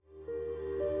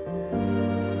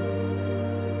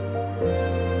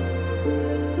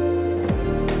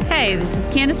Hey, this is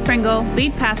Candace Pringle,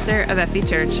 lead pastor of FE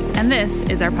Church, and this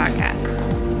is our podcast.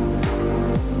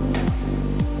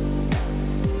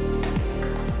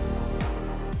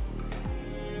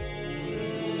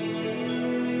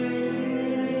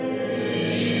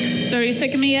 So are you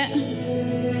sick of me yet?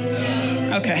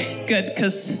 Okay, good,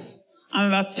 because I'm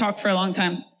about to talk for a long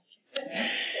time.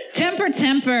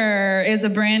 Temper is a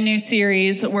brand new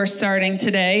series we're starting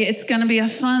today. It's going to be a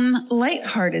fun,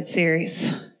 lighthearted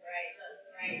series.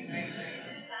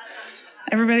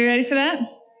 Everybody ready for that?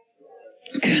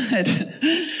 Good.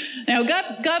 Now,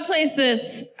 God placed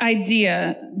this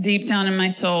idea deep down in my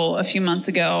soul a few months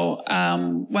ago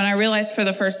when I realized for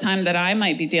the first time that I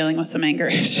might be dealing with some anger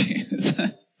issues.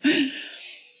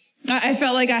 I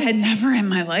felt like I had never in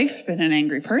my life been an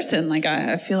angry person. Like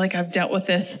I feel like I've dealt with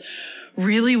this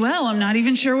really well. I'm not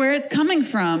even sure where it's coming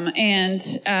from. And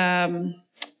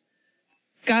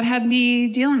God had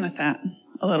me dealing with that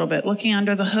a little bit, looking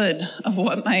under the hood of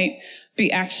what might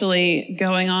be actually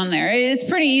going on there. It's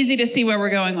pretty easy to see where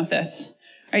we're going with this,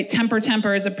 right?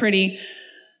 Temper is a pretty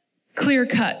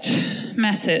clear-cut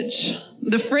message.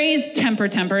 The phrase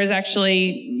temper is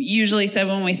actually usually said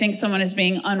when we think someone is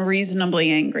being unreasonably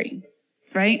angry,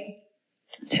 right?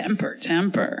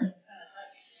 Temper.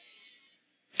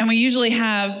 And we usually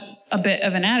have a bit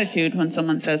of an attitude when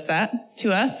someone says that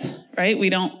to us, right? We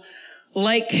don't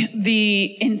like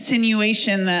the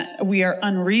insinuation that we are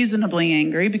unreasonably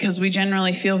angry because we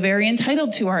generally feel very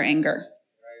entitled to our anger,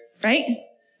 right?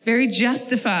 Very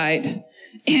justified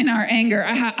in our anger.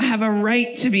 I have a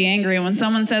right to be angry. And when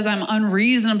someone says I'm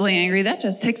unreasonably angry, that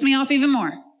just ticks me off even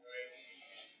more.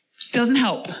 Doesn't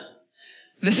help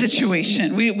the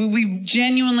situation. We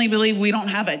genuinely believe we don't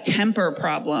have a temper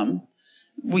problem.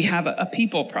 We have a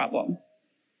people problem.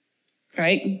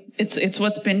 Right? It's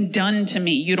what's been done to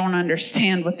me. You don't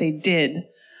understand what they did.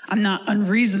 I'm not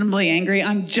unreasonably angry.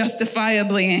 I'm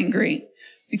justifiably angry.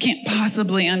 You can't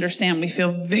possibly understand. We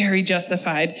feel very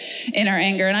justified in our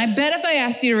anger. And I bet if I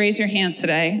asked you to raise your hands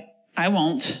today, I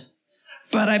won't.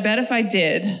 But I bet if I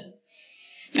did,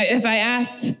 if I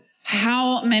asked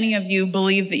how many of you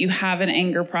believe that you have an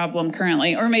anger problem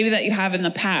currently, or maybe that you have in the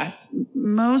past,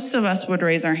 most of us would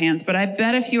raise our hands. But I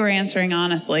bet if you were answering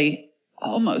honestly,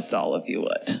 almost all of you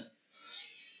would,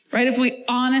 right? If we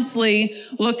honestly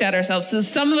looked at ourselves. So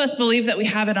some of us believe that we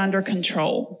have it under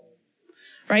control,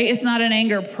 right? It's not an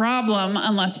anger problem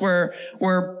unless we're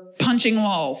punching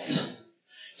walls,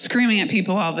 screaming at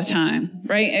people all the time,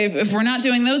 right? If we're not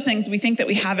doing those things, we think that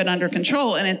we have it under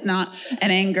control and it's not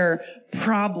an anger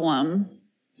problem.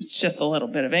 It's just a little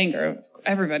bit of anger.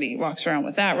 Everybody walks around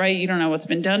with that, right? You don't know what's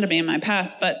been done to me in my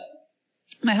past, but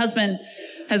my husband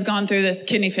has gone through this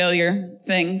kidney failure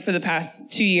thing for the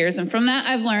past 2 years. And from that,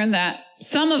 I've learned that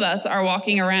some of us are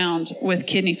walking around with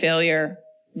kidney failure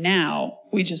now.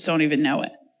 We just don't even know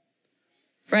it,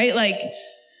 right? Like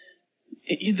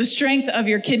the strength of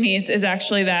your kidneys is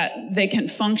actually that they can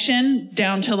function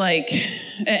down to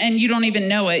and you don't even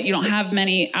know it. You don't have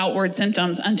many outward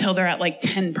symptoms until they're at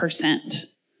 10%.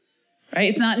 Right?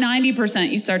 It's not 90%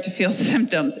 you start to feel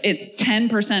symptoms. It's 10%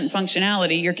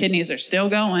 functionality. Your kidneys are still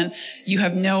going. You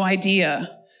have no idea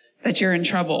that you're in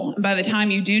trouble. And by the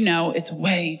time you do know, it's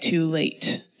way too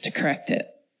late to correct it.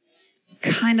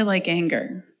 It's kind of like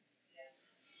anger.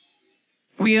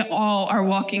 We all are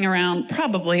walking around,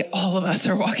 probably all of us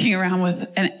are walking around with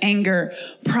an anger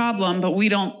problem, but we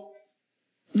don't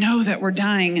know that we're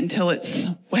dying until it's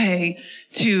way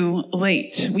too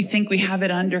late. We think we have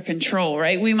it under control,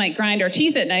 right? We might grind our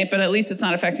teeth at night, but at least it's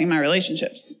not affecting my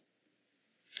relationships.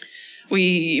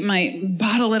 We might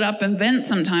bottle it up and vent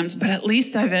sometimes, but at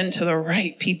least I vent to the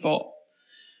right people.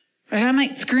 Right? I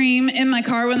might scream in my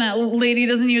car when that lady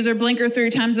doesn't use her blinker 3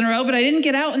 times in a row, but I didn't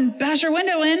get out and bash her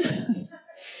window in.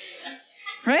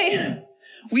 Right?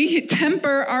 We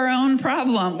temper our own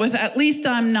problem with at least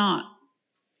I'm not.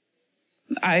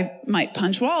 I might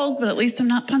punch walls, but at least I'm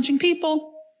not punching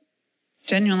people.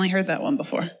 Genuinely heard that one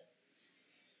before.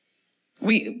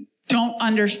 We don't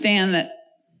understand that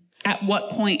at what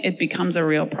point it becomes a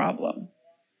real problem.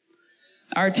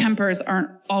 Our tempers aren't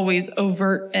always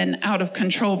overt and out of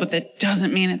control, but that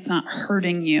doesn't mean it's not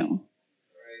hurting you.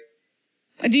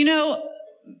 Right. Do you know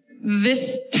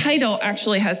this title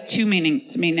actually has 2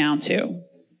 meanings to me now too?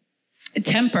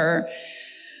 Temper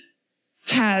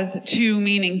has 2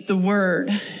 meanings. The word,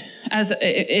 as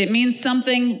it means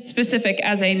something specific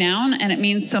as a noun, and it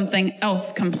means something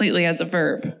else completely as a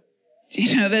verb. Do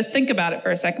you know this? Think about it for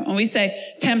a second. When we say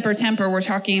temper, we're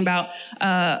talking about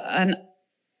an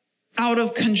out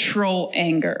of control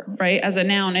anger, right? As a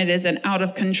noun, it is an out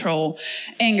of control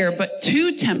anger. But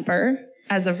to temper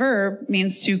as a verb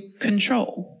means to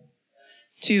control.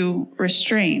 to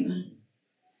restrain.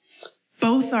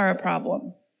 Both are a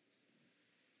problem.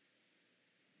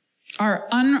 Our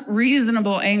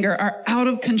unreasonable anger, our out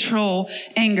of control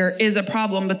anger is a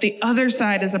problem, but the other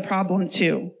side is a problem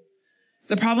too.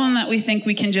 The problem that we think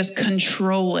we can just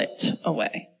control it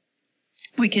away.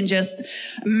 We can just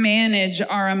manage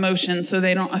our emotions so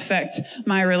they don't affect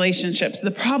my relationships. The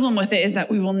problem with it is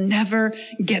that we will never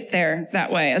get there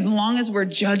that way. As long as we're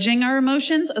judging our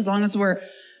emotions, as long as we're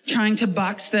trying to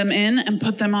box them in and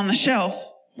put them on the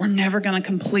shelf, we're never going to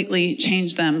completely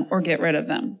change them or get rid of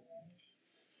them.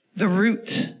 The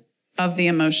root of the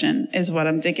emotion is what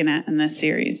I'm digging at in this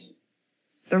series.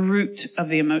 The root of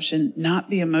the emotion, not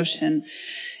the emotion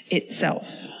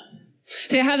itself.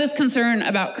 So I have this concern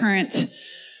about current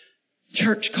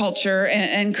church culture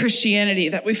and Christianity,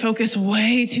 that we focus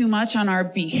way too much on our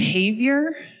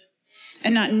behavior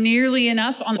and not nearly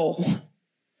enough on the whole.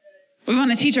 We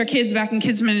want to teach our kids back in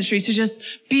kids ministries to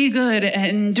just be good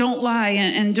and don't lie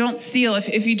and don't steal.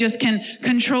 If you just can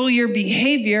control your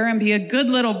behavior and be a good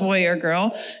little boy or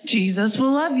girl, Jesus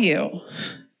will love you.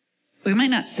 We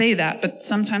might not say that, but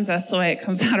sometimes that's the way it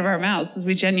comes out of our mouths, is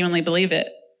we genuinely believe it.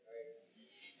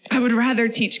 I would rather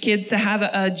teach kids to have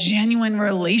a genuine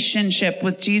relationship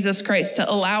with Jesus Christ, to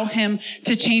allow him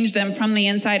to change them from the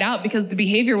inside out, because the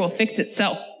behavior will fix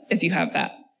itself if you have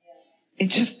that.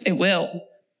 It will,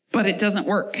 but it doesn't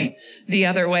work the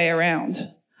other way around.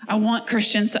 I want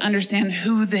Christians to understand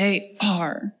who they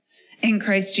are in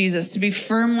Christ Jesus, to be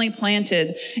firmly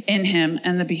planted in him,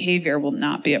 and the behavior will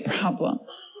not be a problem.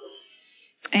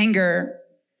 Anger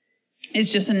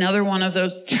is just another one of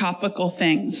those topical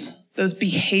things, those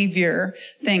behavior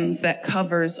things that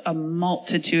covers a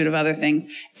multitude of other things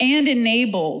and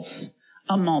enables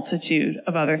a multitude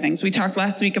of other things. We talked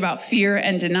last week about fear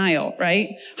and denial,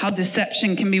 right? How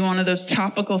deception can be one of those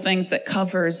topical things that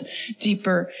covers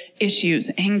deeper issues.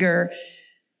 Anger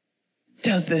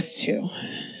does this too.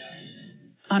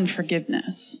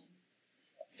 Unforgiveness,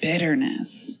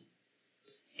 bitterness,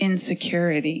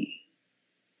 insecurity.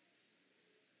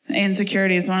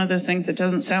 Insecurity is one of those things that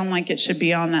doesn't sound like it should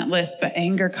be on that list, but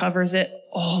anger covers it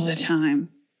all the time.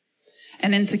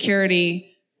 And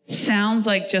insecurity sounds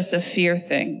like just a fear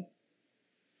thing.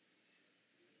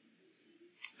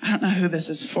 I don't know who this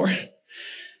is for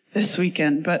this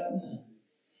weekend, but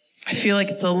I feel like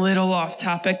it's a little off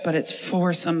topic, but it's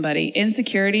for somebody.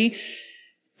 Insecurity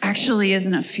actually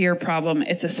isn't a fear problem.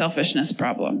 It's a selfishness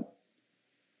problem.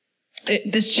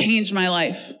 This changed my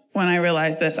life when I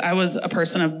realized this. I was a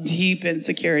person of deep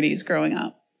insecurities growing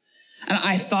up. And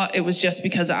I thought it was just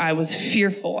because I was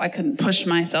fearful. I couldn't push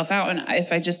myself out. And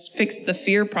if I just fixed the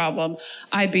fear problem,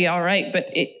 I'd be all right. But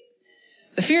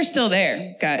the fear's still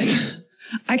there, guys.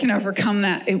 I can overcome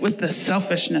that. It was the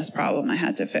selfishness problem I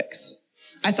had to fix.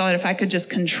 I thought if I could just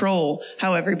control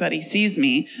how everybody sees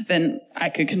me, then I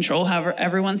could control how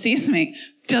everyone sees me.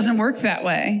 It doesn't work that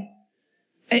way.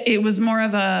 It was more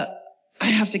of I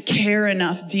have to care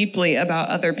enough deeply about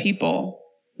other people.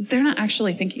 They're not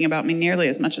actually thinking about me nearly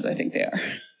as much as I think they are.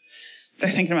 They're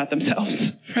thinking about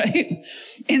themselves, right?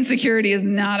 Insecurity is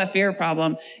not a fear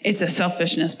problem. It's a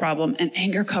selfishness problem, and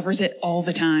anger covers it all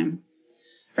the time,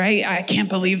 right? I can't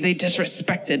believe they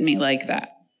disrespected me like that.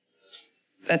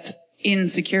 That's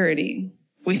insecurity.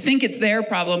 We think it's their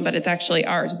problem, but it's actually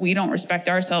ours. We don't respect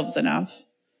ourselves enough.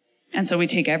 And so we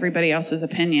take everybody else's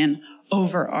opinion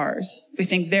over ours. We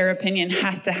think their opinion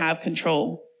has to have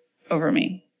control over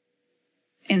me.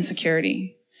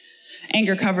 Insecurity.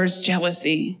 Anger covers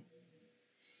jealousy.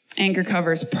 Anger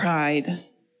covers pride.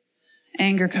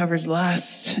 Anger covers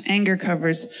lust. Anger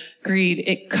covers greed.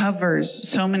 It covers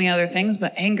so many other things,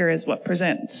 but anger is what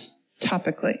presents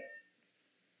topically.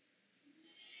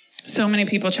 So many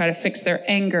people try to fix their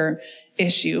anger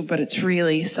issue, but it's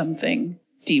really something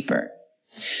deeper.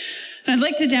 And I'd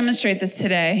like to demonstrate this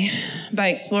today by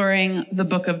exploring the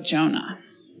book of Jonah.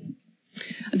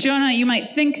 Jonah, you might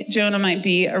think Jonah might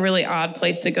be a really odd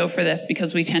place to go for this,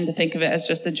 because we tend to think of it as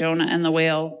just the Jonah and the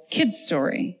whale kids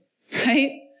story,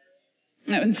 right?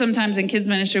 And sometimes in kids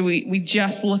ministry, we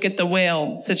just look at the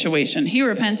whale situation. He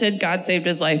repented, God saved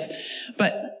his life,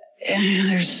 but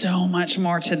there's so much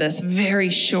more to this very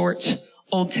short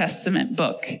Old Testament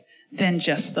book than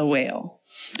just the whale.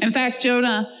 In fact,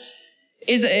 Jonah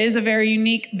is a very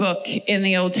unique book in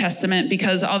the Old Testament,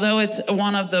 because although it's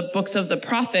one of the books of the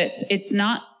prophets, it's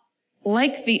not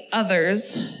like the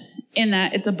others in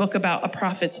that it's a book about a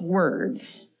prophet's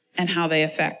words and how they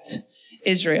affect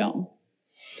Israel.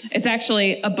 It's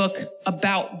actually a book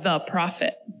about the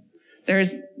prophet.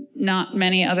 There's not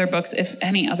many other books, if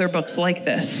any other books like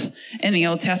this in the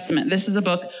Old Testament. This is a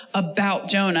book about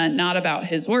Jonah, not about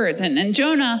his words. And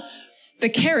Jonah The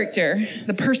character,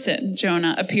 the person,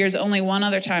 Jonah, appears only one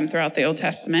other time throughout the Old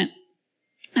Testament.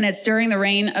 And it's during the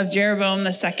reign of Jeroboam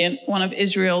II, one of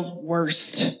Israel's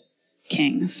worst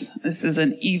kings. This is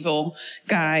an evil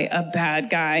guy, a bad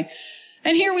guy.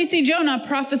 And here we see Jonah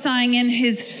prophesying in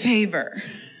his favor.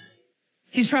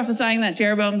 He's prophesying that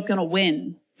Jeroboam's going to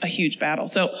win a huge battle.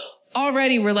 So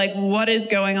already we're like, what is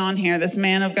going on here? This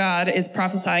man of God is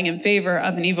prophesying in favor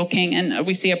of an evil king. And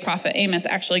we see a prophet Amos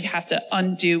actually have to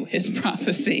undo his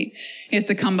prophecy. He has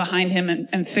to come behind him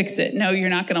and fix it. No, you're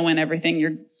not going to win everything.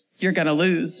 You're going to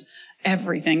lose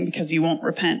everything because you won't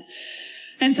repent.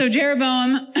 And so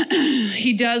Jeroboam,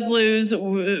 he does lose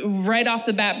right off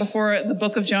the bat. Before the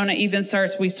book of Jonah even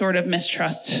starts, we sort of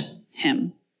mistrust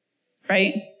him,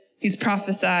 right? He's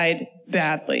prophesied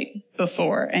badly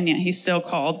before, and yet he's still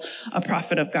called a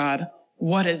prophet of God.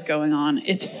 What is going on?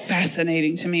 It's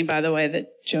fascinating to me, by the way,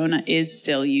 that Jonah is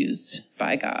still used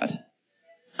by God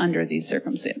under these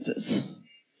circumstances.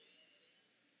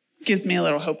 Gives me a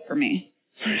little hope for me,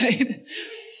 right?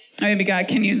 Maybe God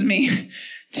can use me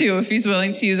too, if he's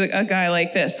willing to use a guy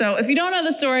like this. So if you don't know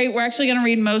the story, we're actually going to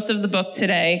read most of the book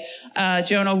today.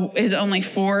 Jonah is only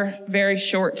 4 very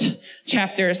short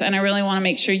chapters, and I really want to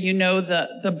make sure you know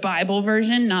the Bible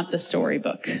version, not the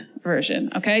storybook version.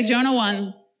 Okay, Jonah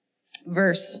 1,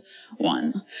 verse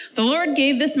 1. The Lord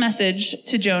gave this message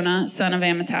to Jonah, son of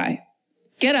Amittai.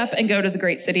 Get up and go to the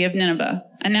great city of Nineveh.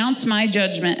 Announce my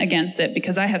judgment against it,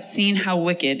 because I have seen how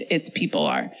wicked its people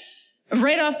are.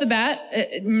 Right off the bat,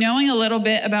 knowing a little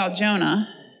bit about Jonah,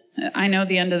 I know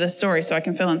the end of the story, so I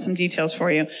can fill in some details for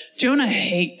you. Jonah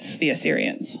hates the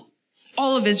Assyrians.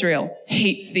 All of Israel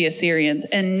hates the Assyrians,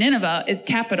 and Nineveh is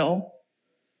capital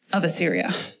of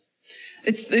Assyria.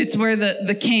 It's where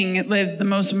the king lives, the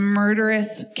most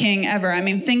murderous king ever. I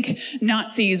mean, think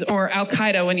Nazis or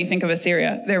Al-Qaeda when you think of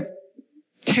Assyria. They're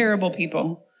terrible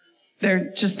people.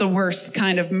 They're just the worst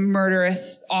kind of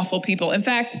murderous, awful people. In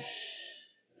fact,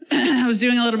 I was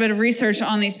doing a little bit of research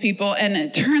on these people, and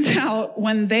it turns out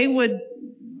when they would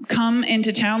come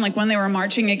into town, like when they were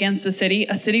marching against the city,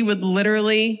 a city would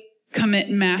literally commit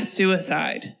mass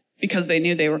suicide because they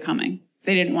knew they were coming.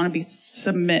 They didn't want to be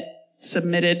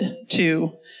submitted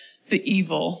to the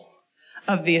evil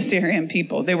of the Assyrian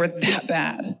people. They were that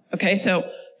bad. Okay, so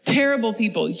terrible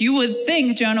people. You would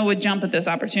think Jonah would jump at this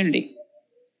opportunity,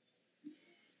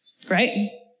 right?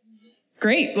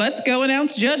 Great, let's go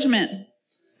announce judgment.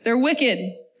 They're wicked.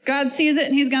 God sees it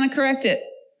and he's going to correct it.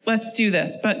 Let's do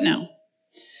this. But no.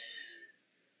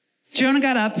 Jonah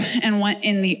got up and went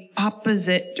in the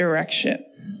opposite direction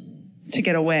to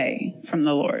get away from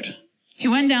the Lord. He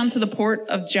went down to the port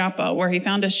of Joppa, where he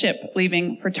found a ship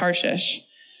leaving for Tarshish.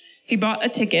 He bought a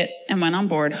ticket and went on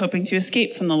board, hoping to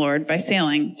escape from the Lord by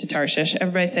sailing to Tarshish.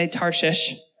 Everybody say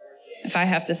Tarshish. If I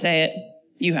have to say it,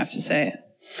 you have to say it.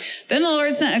 Then the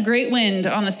Lord sent a great wind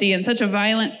on the sea, and such a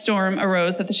violent storm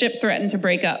arose that the ship threatened to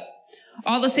break up.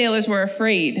 All the sailors were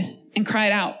afraid and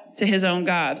cried out to his own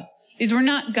God. These were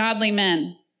not godly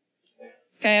men.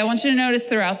 Okay, I want you to notice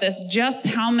throughout this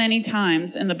just how many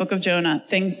times in the book of Jonah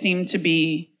things seem to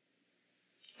be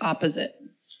opposite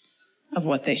of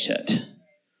what they should.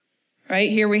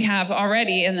 Right? Here we have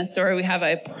already in this story, we have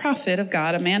a prophet of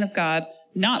God, a man of God,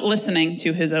 not listening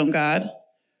to his own God,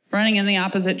 running in the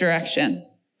opposite direction.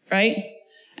 Right?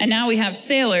 And now we have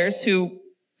sailors who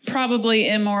probably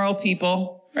immoral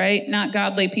people, right? Not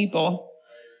godly people,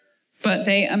 but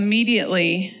they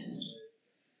immediately,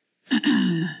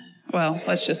 well,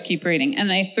 let's just keep reading. And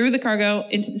they threw the cargo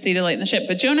into the sea to lighten the ship.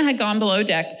 But Jonah had gone below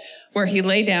deck, where he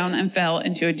lay down and fell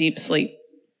into a deep sleep.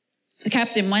 The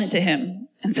captain went to him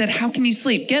and said, "How can you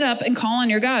sleep? Get up and call on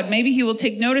your God. Maybe he will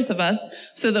take notice of us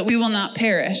so that we will not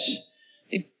perish."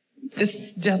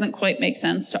 This doesn't quite make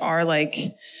sense to our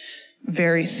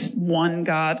very one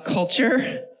God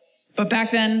culture. But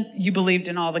back then you believed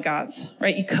in all the gods,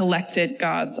 right? You collected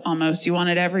gods almost. You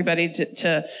wanted everybody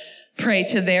to pray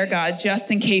to their God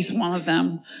just in case one of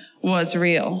them was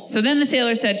real. So then the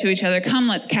sailors said to each other, "Come,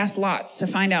 let's cast lots to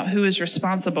find out who is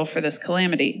responsible for this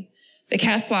calamity." They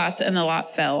cast lots and the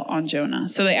lot fell on Jonah.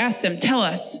 So they asked him, "Tell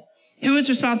us, who is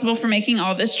responsible for making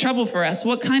all this trouble for us?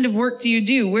 What kind of work do you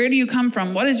do? Where do you come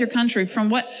from? What is your country? From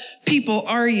what people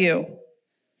are you?"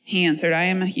 He answered, "I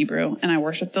am a Hebrew, and I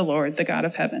worship the Lord, the God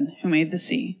of heaven, who made the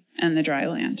sea and the dry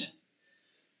land."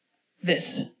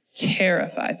 This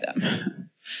terrified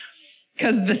them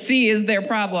because the sea is their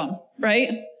problem, right?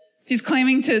 He's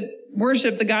claiming to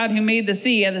worship the God who made the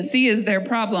sea, and the sea is their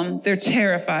problem. They're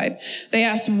terrified. They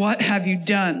asked, "What have you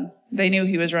done?" They knew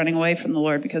he was running away from the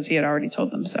Lord because he had already told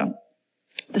them so.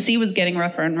 The sea was getting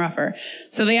rougher and rougher.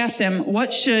 So they asked him,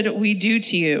 "What should we do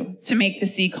to you to make the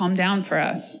sea calm down for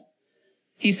us?"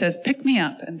 He says, pick me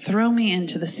up and throw me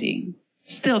into the sea.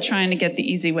 Still trying to get the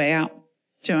easy way out,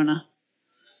 Jonah.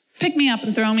 Pick me up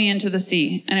and throw me into the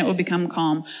sea, and it will become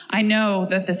calm. I know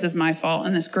that this is my fault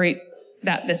and this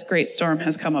great storm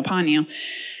has come upon you.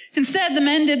 Instead, the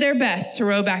men did their best to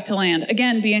row back to land.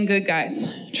 Again, being good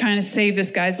guys, trying to save this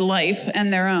guy's life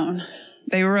and their own.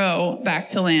 They row back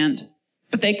to land,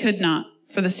 but they could not,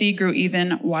 for the sea grew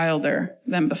even wilder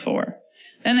than before.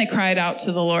 Then they cried out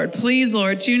to the Lord, please,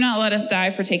 Lord, do not let us die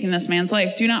for taking this man's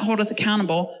life. Do not hold us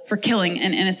accountable for killing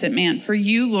an innocent man. For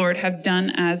you, Lord, have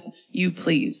done as you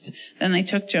pleased. Then they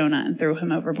took Jonah and threw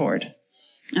him overboard,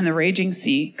 and the raging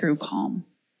sea grew calm.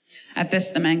 At this,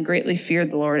 the men greatly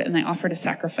feared the Lord, and they offered a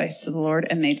sacrifice to the Lord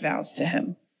and made vows to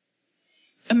him.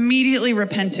 Immediately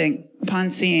repenting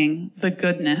upon seeing the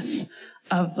goodness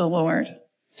of the Lord.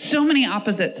 So many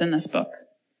opposites in this book.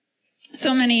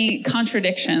 So many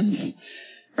contradictions,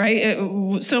 right?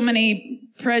 So many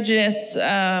prejudice,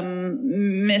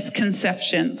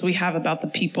 misconceptions we have about the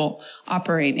people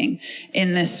operating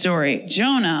in this story.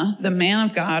 Jonah, the man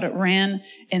of God, ran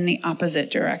in the opposite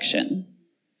direction.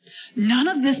 None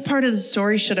of this part of the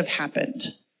story should have happened,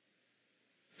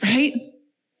 right?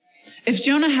 If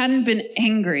Jonah hadn't been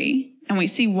angry, and we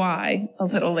see why a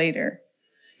little later,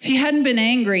 if he hadn't been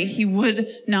angry, he would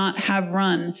not have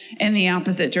run in the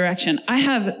opposite direction. I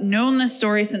have known this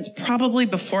story since probably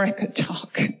before I could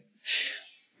talk,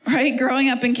 right? Growing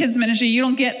up in kids ministry, you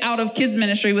don't get out of kids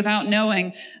ministry without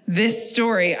knowing this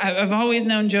story. I've always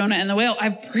known Jonah and the whale.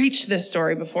 I've preached this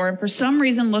story before, and for some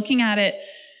reason, looking at it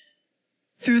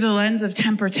through the lens of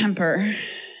temper,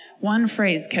 one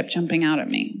phrase kept jumping out at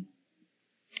me.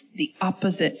 The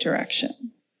opposite direction.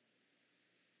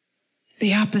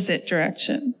 The opposite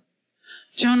direction.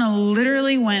 Jonah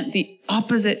literally went the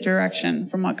opposite direction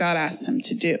from what God asked him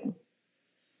to do.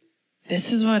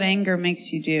 This is what anger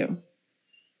makes you do.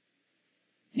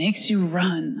 Makes you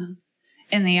run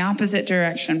in the opposite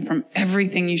direction from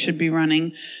everything you should be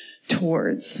running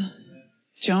towards.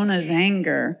 Jonah's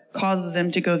anger causes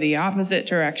him to go the opposite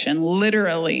direction,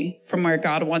 literally from where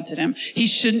God wanted him. He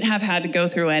shouldn't have had to go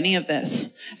through any of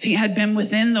this. If he had been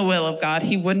within the will of God,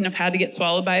 he wouldn't have had to get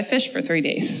swallowed by a fish for 3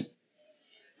 days.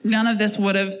 None of this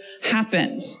would have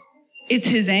happened. It's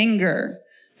his anger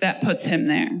that puts him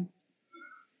there.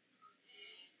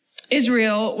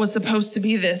 Israel was supposed to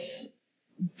be this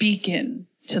beacon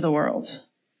to the world.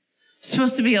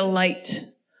 Supposed to be a light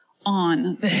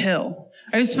on the hill.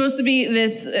 It was supposed to be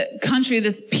this country,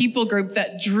 this people group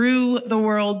that drew the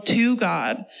world to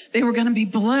God. They were going to be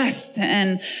blessed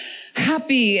and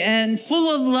happy and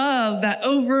full of love that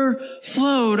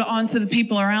overflowed onto the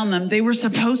people around them. They were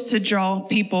supposed to draw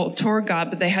people toward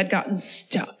God, but they had gotten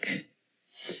stuck.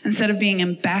 Instead of being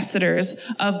ambassadors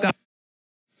of God,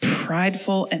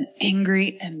 prideful and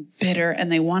angry and bitter, and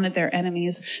they wanted their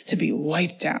enemies to be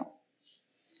wiped out.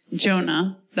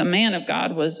 Jonah, the man of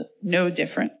God, was no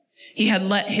different. He had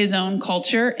let his own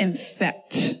culture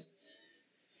infect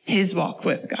his walk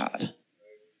with God.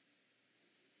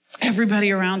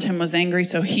 Everybody around him was angry,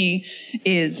 so he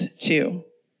is too.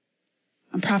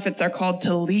 And prophets are called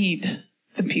to lead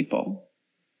the people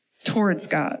towards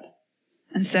God.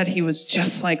 Instead, he was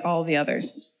just like all the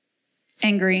others,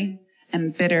 angry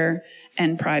and bitter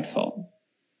and prideful.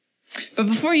 But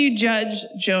before you judge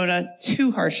Jonah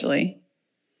too harshly,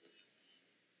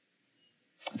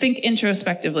 think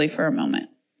introspectively for a moment.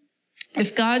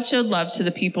 If God showed love to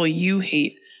the people you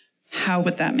hate, how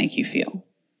would that make you feel?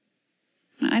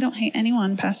 I don't hate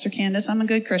anyone, Pastor Candace. I'm a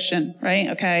good Christian, right?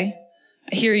 Okay.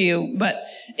 I hear you. But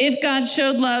if God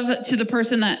showed love to the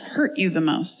person that hurt you the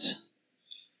most,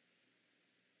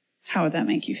 how would that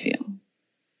make you feel?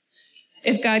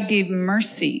 If God gave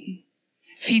mercy,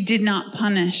 if he did not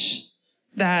punish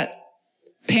that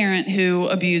parent who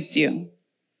abused you,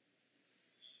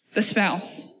 the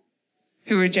spouse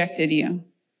who rejected you,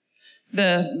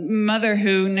 the mother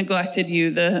who neglected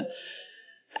you, the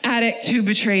addict who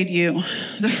betrayed you,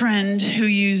 the friend who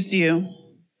used you,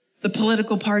 the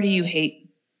political party you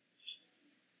hate.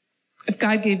 If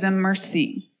God gave them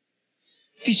mercy,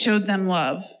 if he showed them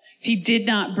love, if he did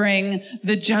not bring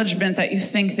the judgment that you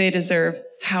think they deserve,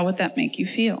 how would that make you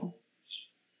feel?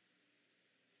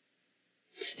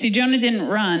 See, Jonah didn't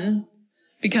run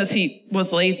because he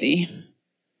was lazy.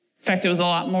 In fact, it was a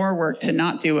lot more work to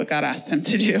not do what God asked him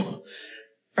to do,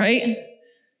 right?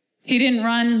 He didn't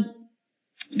run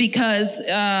because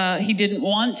he didn't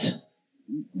want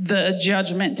the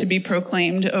judgment to be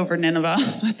proclaimed over Nineveh.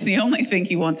 That's the only thing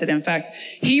he wanted. In fact,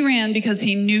 he ran because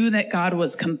he knew that God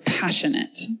was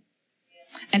compassionate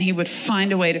and he would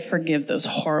find a way to forgive those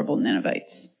horrible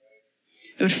Ninevites.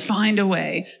 He would find a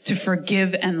way to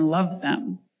forgive and love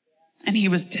them. And he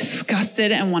was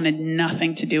disgusted and wanted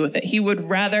nothing to do with it. He would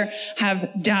rather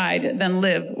have died than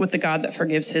live with the God that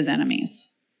forgives his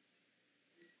enemies.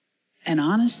 And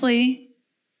honestly,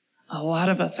 a lot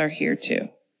of us are here too.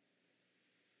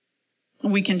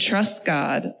 We can trust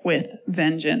God with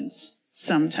vengeance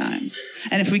sometimes.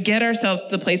 And if we get ourselves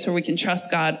to the place where we can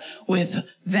trust God with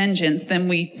vengeance, then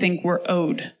we think we're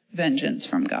owed vengeance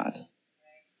from God.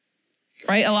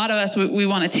 Right? A lot of us, we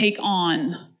want to take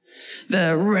on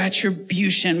the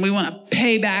retribution. We want to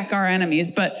pay back our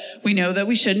enemies, but we know that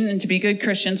we shouldn't. And to be good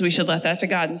Christians, we should let that to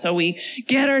God. And so we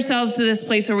get ourselves to this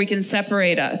place where we can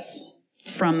separate us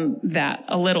from that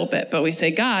a little bit. But we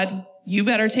say, God, you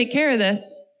better take care of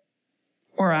this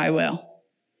or I will.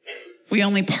 We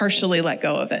only partially let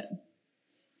go of it.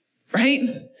 Right?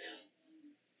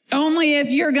 Only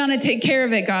if you're going to take care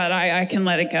of it, God, I can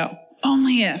let it go.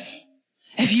 Only if.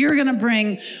 If you're going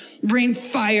to rain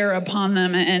fire upon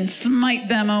them and smite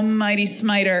them, O mighty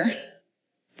smiter,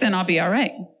 then I'll be all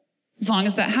right. As long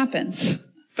as that happens.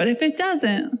 But if it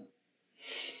doesn't,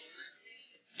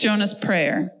 Jonah's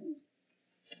prayer,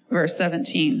 verse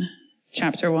 17,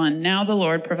 chapter 1. Now the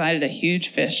Lord provided a huge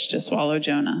fish to swallow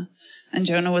Jonah, and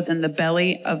Jonah was in the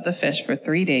belly of the fish for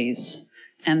 3 days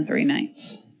and 3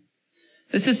 nights.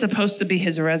 This is supposed to be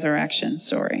his resurrection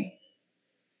story.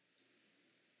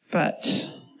 But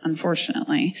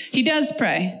unfortunately, he does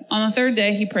pray. On the 3rd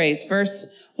day, he prays.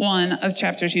 Verse 1 of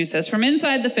chapter 2 says, from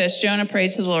inside the fish, Jonah prayed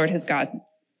to the Lord his God.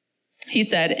 He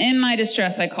said, in my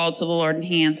distress, I called to the Lord and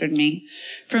he answered me.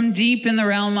 From deep in the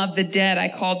realm of the dead, I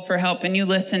called for help and you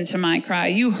listened to my cry.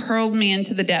 You hurled me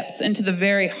into the depths, into the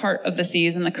very heart of the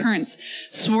seas, and the currents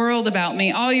swirled about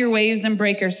me. All your waves and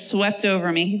breakers swept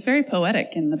over me. He's very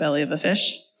poetic in the belly of a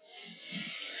fish.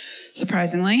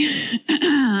 Surprisingly,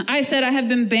 I said, I have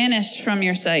been banished from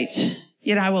your sight,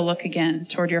 yet I will look again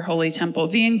toward your holy temple.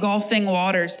 The engulfing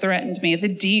waters threatened me.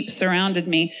 The deep surrounded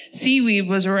me. Seaweed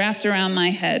was wrapped around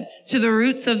my head. To the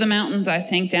roots of the mountains I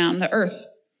sank down. The earth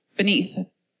beneath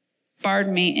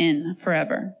barred me in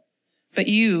forever. But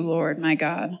you, Lord, my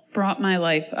God, brought my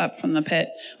life up from the pit.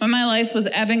 When my life was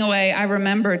ebbing away, I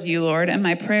remembered you, Lord, and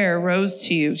my prayer rose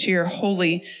to you, to your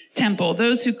holy temple.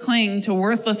 Those who cling to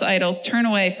worthless idols turn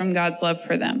away from God's love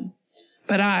for them.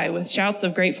 But I, with shouts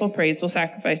of grateful praise, will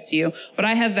sacrifice to you. What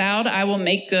I have vowed, I will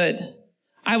make good.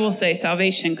 I will say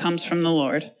salvation comes from the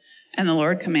Lord. And the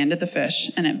Lord commanded the fish,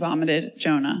 and it vomited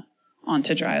Jonah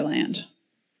onto dry land.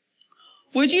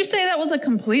 Would you say that was a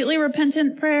completely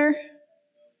repentant prayer?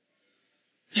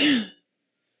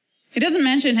 He doesn't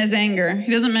mention his anger.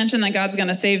 He doesn't mention that God's going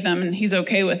to save them and he's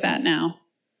okay with that now.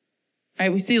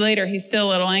 Right? We see later he's still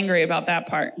a little angry about that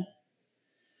part.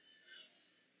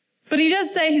 But he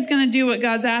does say he's going to do what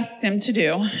God's asked him to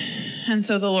do. And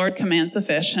so the Lord commands the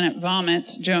fish and it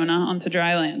vomits Jonah onto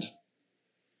dry land.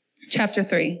 Chapter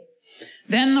 3.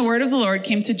 Then the word of the Lord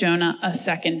came to Jonah a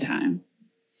second time.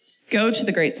 Go to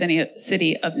the great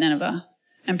city of Nineveh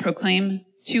and proclaim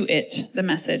to it the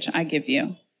message I give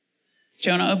you.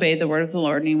 Jonah obeyed the word of the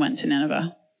Lord and he went to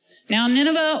Nineveh. Now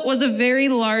Nineveh was a very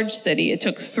large city. It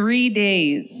took 3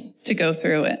 days to go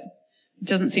through it. It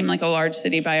doesn't seem like a large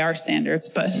city by our standards,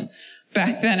 but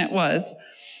back then it was.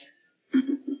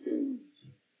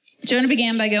 Jonah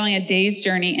began by going a day's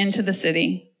journey into the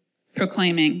city,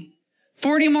 proclaiming,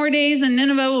 40 more days and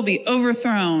Nineveh will be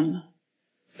overthrown.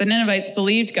 The Ninevites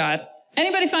believed God.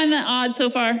 Anybody find that odd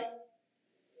so far?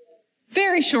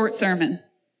 Very short sermon.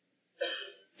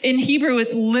 In Hebrew,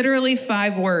 it's literally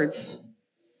 5 words.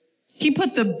 He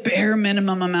put the bare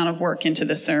minimum amount of work into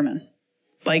this sermon.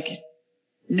 Like,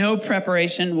 no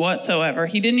preparation whatsoever.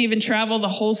 He didn't even travel the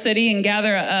whole city and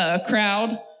gather a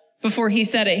crowd before he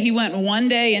said it. He went one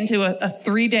day into a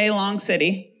 3-day long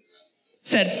city,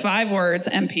 said 5 words,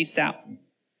 and peaced out.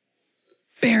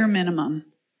 Bare minimum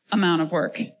amount of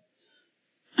work.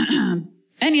 And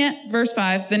yet, verse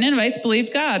 5, the Ninevites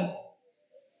believed God.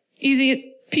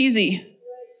 Easy peasy.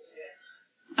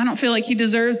 I don't feel like he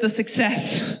deserves the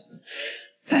success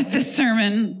that this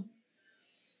sermon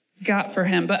got for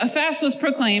him. But a fast was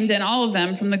proclaimed, and all of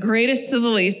them, from the greatest to the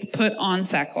least, put on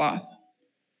sackcloth.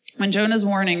 When Jonah's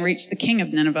warning reached the king of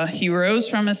Nineveh, he rose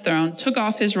from his throne, took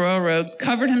off his royal robes,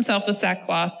 covered himself with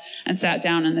sackcloth, and sat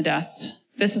down in the dust.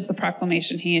 This is the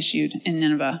proclamation he issued in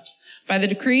Nineveh. By the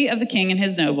decree of the king and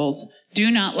his nobles, do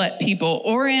not let people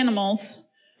or animals,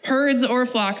 herds or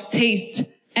flocks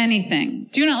taste anything.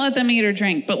 Do not let them eat or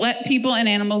drink, but let people and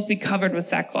animals be covered with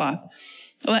sackcloth.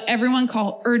 Let everyone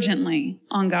call urgently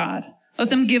on God. Let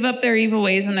them give up their evil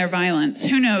ways and their violence.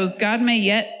 Who knows? God may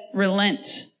yet relent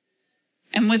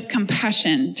and with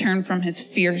compassion turn from his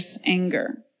fierce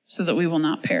anger so that we will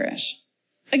not perish.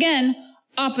 Again,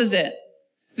 opposite.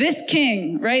 This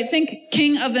king, right? Think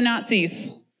king of the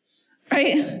Nazis,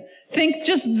 right? Think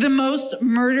just the most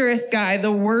murderous guy,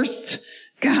 the worst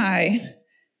guy,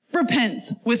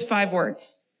 repents with 5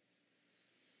 words.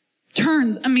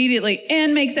 Turns immediately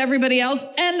and makes everybody else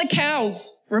and the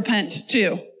cows repent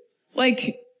too.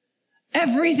 Like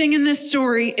everything in this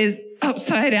story is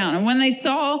upside down. And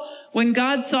when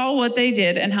God saw what they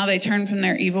did and how they turned from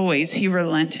their evil ways, he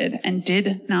relented and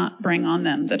did not bring on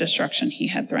them the destruction he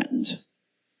had threatened.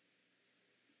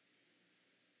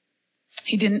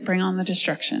 He didn't bring on the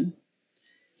destruction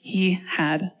he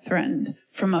had threatened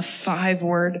from a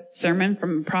 5-word sermon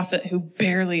from a prophet who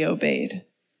barely obeyed.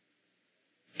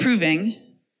 Proving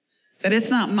that it's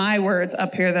not my words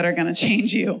up here that are going to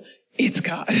change you. It's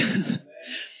God.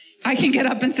 I can get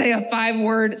up and say a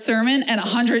 5-word sermon and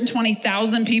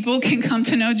 120,000 people can come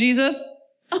to know Jesus.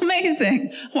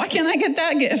 Amazing. Why can't I get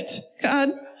that gift, God?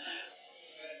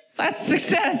 That's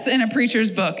success in a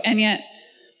preacher's book. And yet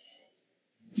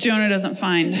Jonah doesn't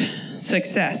find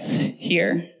success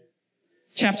here.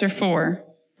 Chapter 4,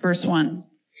 verse 1.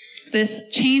 This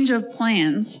change of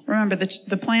plans, remember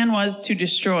the plan was to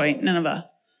destroy Nineveh.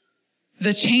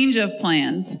 The change of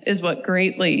plans is what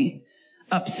greatly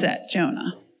upset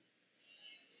Jonah.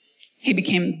 He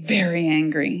became very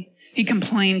angry. He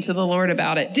complained to the Lord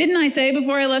about it. Didn't I say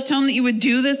before I left home that you would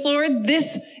do this, Lord?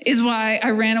 This is why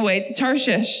I ran away to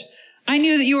Tarshish. I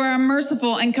knew that you are a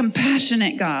merciful and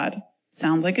compassionate God.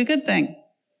 Sounds like a good thing.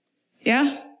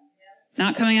 Yeah?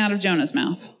 Not coming out of Jonah's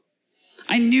mouth.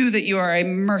 I knew that you are a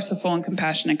merciful and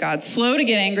compassionate God, slow to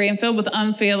get angry and filled with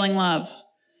unfailing love.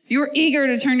 You are eager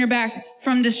to turn your back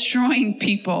from destroying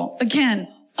people. Again,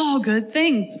 all good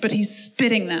things, but he's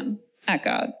spitting them at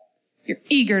God. You're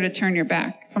eager to turn your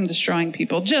back from destroying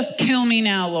people. Just kill me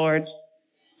now, Lord.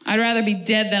 I'd rather be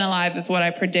dead than alive if what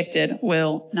I predicted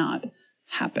will not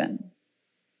happen.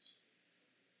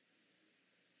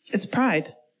 It's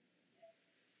pride.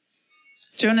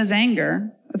 Jonah's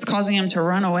anger, it's causing him to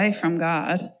run away from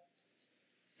God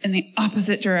in the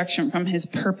opposite direction from his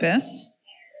purpose,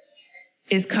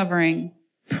 is covering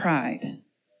pride.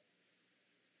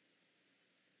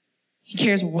 He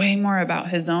cares way more about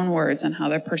his own words and how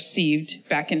they're perceived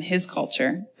back in his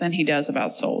culture than he does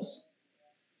about souls.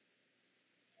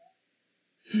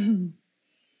 I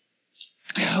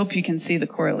hope you can see the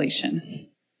correlation.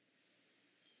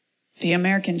 The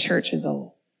American church is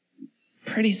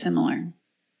pretty similar.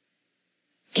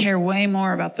 Care way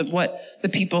more about what the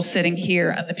people sitting here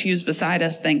and the pews beside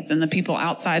us think than the people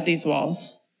outside these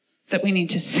walls that we need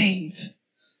to save,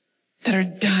 that are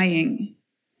dying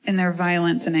in their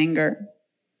violence and anger.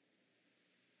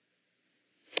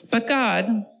 But God,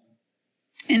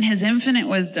 in his infinite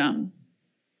wisdom,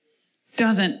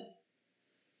 doesn't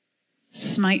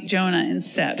smite Jonah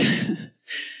instead.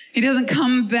 He doesn't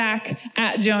come back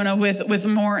at Jonah with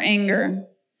more anger.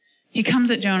 He comes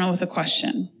at Jonah with a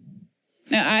question.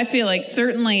 Now, I feel like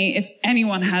certainly if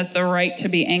anyone has the right to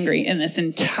be angry in this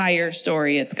entire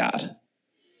story, it's God.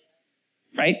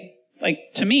 Right? Like,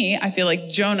 to me, I feel like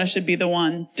Jonah should be the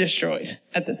one destroyed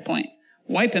at this point.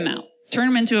 Wipe him out. Turn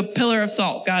him into a pillar of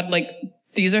salt. God, like,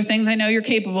 these are things I know you're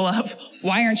capable of.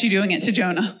 Why aren't you doing it to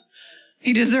Jonah?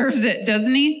 He deserves it,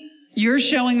 doesn't he? You're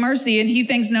showing mercy, and he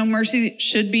thinks no mercy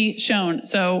should be shown.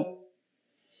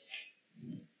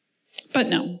 But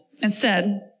no.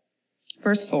 Instead,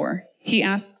 verse 4, he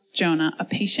asks Jonah a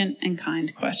patient and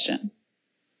kind question.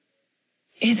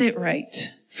 Is it right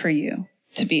for you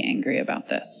to be angry about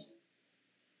this?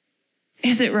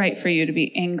 Is it right for you to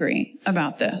be angry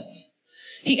about this?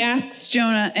 He asks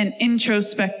Jonah an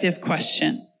introspective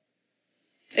question.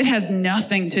 It has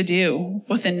nothing to do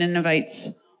with the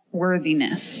Ninevites'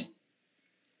 worthiness.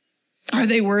 Are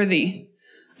they worthy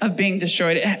of being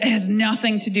destroyed? It has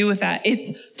nothing to do with that.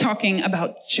 It's talking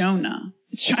about Jonah.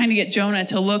 It's trying to get Jonah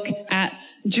to look at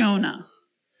Jonah.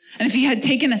 And if he had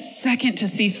taken a second to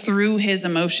see through his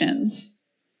emotions,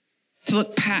 to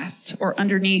look past or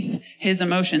underneath his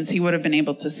emotions, he would have been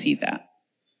able to see that.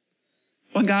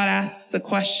 When God asks a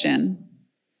question,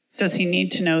 does he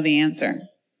need to know the answer?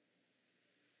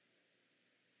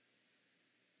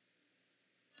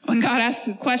 When God asks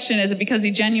a question, is it because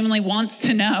he genuinely wants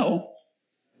to know?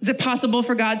 Is it possible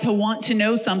for God to want to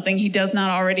know something he does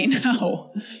not already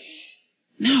know?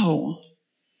 No.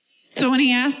 So when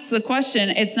he asks a question,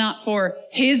 it's not for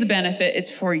his benefit, it's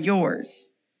for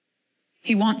yours.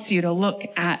 He wants you to look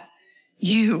at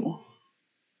you,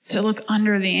 to look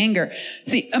under the anger.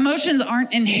 See, emotions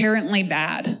aren't inherently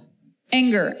bad.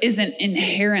 Anger isn't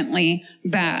inherently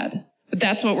bad, but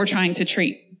that's what we're trying to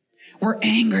treat. We're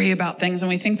angry about things and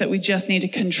we think that we just need to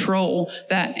control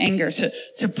that anger,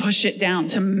 to push it down,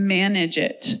 to manage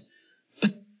it.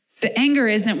 But The anger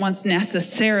isn't what's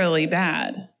necessarily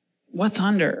bad. What's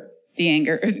under the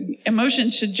anger?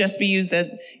 Emotions should just be used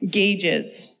as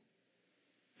gauges,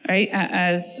 right?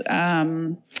 As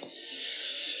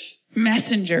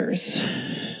messengers.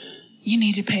 You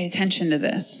need to pay attention to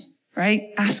this, right?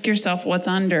 Ask yourself what's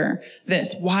under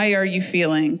this. Why are you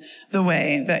feeling the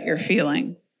way that you're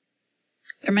feeling?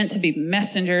 They're meant to be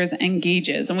messengers and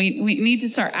gauges. And we need to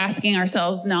start asking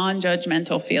ourselves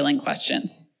non-judgmental feeling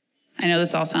questions. I know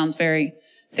this all sounds very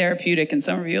therapeutic, and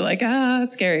some of you are like,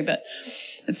 it's scary, but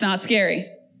it's not scary.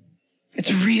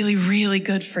 It's really, really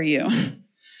good for you.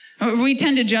 We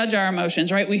tend to judge our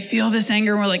emotions, right? We feel this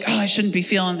anger and we're like, I shouldn't be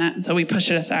feeling that. And so we push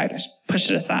it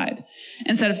aside.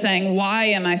 Instead of saying, why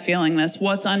am I feeling this?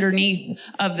 What's underneath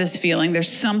of this feeling?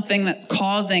 There's something that's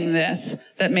causing this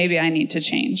that maybe I need to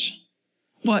change.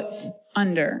 What's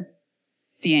under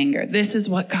the anger? This is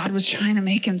what God was trying to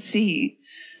make him see.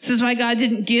 This is why God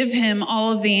didn't give him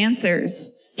all of the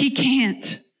answers. He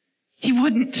can't. He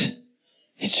wouldn't.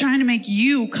 He's trying to make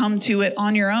you come to it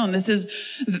on your own. This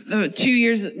is not 2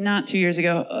 years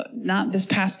ago, not this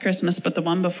past Christmas, but the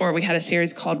one before, we had a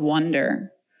series called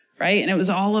Wonder, right? And it was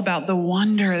all about the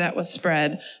wonder that was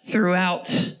spread throughout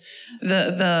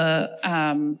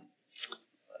the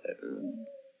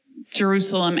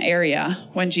Jerusalem area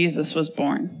when Jesus was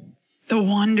born. The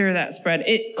wonder that spread.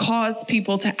 It caused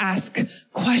people to ask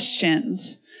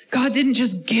questions. God didn't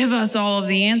just give us all of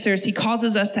the answers. He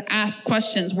causes us to ask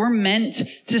questions. We're meant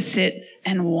to sit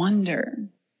and wonder,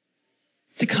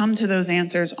 to come to those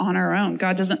answers on our own.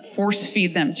 God doesn't force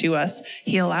feed them to us.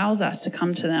 He allows us to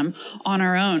come to them on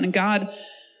our own. And God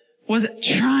was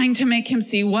trying to make him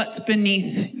see what's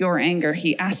beneath your anger.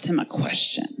 He asked him a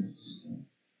question.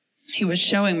 He was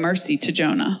showing mercy to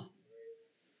Jonah,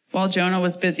 while Jonah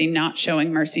was busy not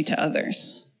showing mercy to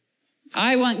others.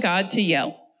 I want God to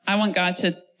yell. I want God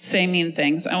to say mean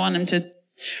things. I want him to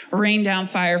rain down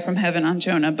fire from heaven on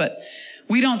Jonah, but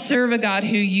we don't serve a God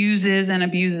who uses and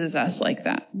abuses us like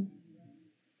that.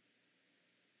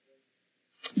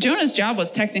 Jonah's job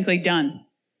was technically done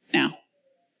now,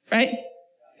 right?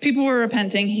 People were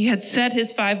repenting. He had said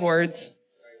his 5 words.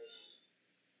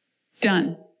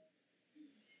 Done.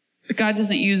 But God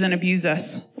doesn't use and abuse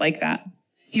us like that.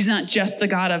 He's not just the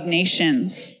God of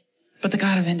nations, but the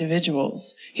God of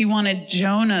individuals. He wanted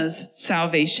Jonah's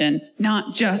salvation,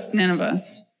 not just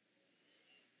Nineveh's.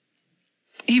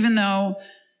 Even though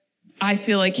I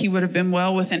feel like he would have been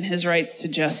well within his rights to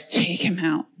just take him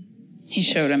out, he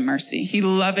showed him mercy. He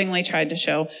lovingly tried to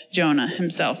show Jonah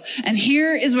himself. And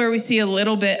here is where we see a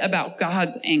little bit about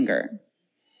God's anger.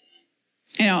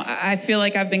 You know, I feel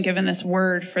like I've been given this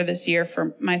word for this year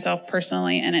for myself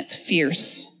personally, and it's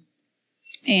fierce.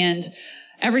 And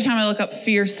every time I look up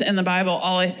fierce in the Bible,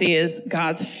 all I see is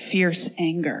God's fierce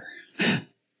anger.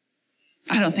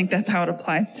 I don't think that's how it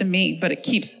applies to me, but it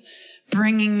keeps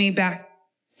bringing me back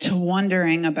to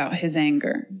wondering about his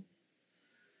anger.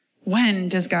 When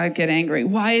does God get angry?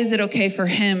 Why is it okay for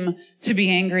him to be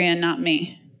angry and not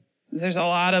me? There's a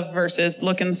lot of verses.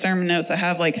 Look in the sermon notes. I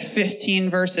have like 15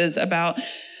 verses about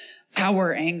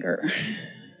our anger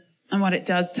and what it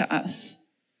does to us,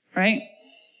 right?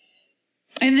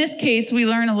 In this case, we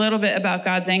learn a little bit about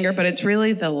God's anger, but it's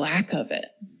really the lack of it.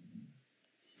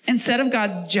 Instead of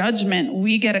God's judgment,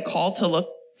 we get a call to look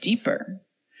deeper.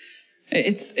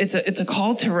 It's a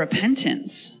call to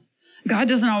repentance. God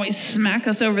doesn't always smack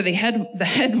us over the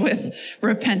head with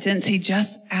repentance. He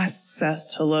just asks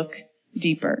us to look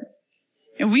deeper.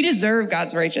 And we deserve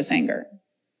God's righteous anger,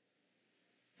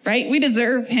 right? We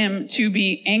deserve him to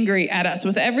be angry at us.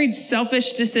 With every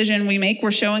selfish decision we make,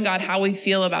 we're showing God how we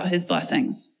feel about his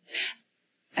blessings.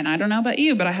 And I don't know about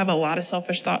you, but I have a lot of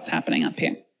selfish thoughts happening up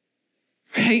here,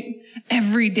 right?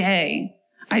 Every day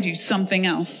I do something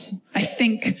else. I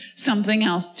think something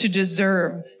else to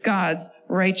deserve God's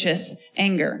righteous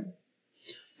anger.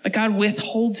 But God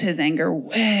withholds his anger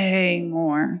way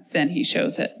more than he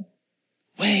shows it.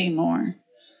 Way more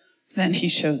than he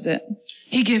shows it.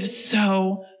 He gives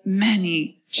so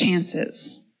many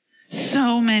chances,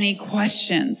 so many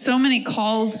questions, so many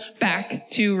calls back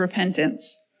to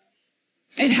repentance.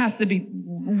 It has to be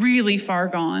really far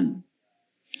gone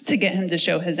to get him to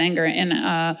show his anger. In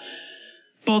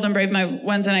Bold and Brave, my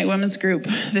Wednesday night women's group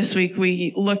this week,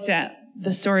 we looked at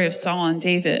the story of Saul and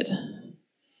David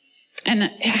and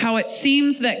how it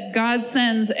seems that God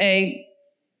sends a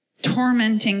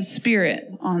tormenting spirit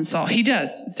on Saul. He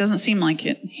does. It doesn't seem like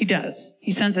it. He does.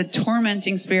 He sends a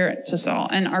tormenting spirit to Saul.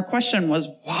 And our question was,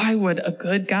 why would a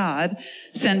good God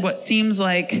send what seems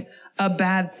like a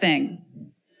bad thing?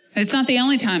 It's not the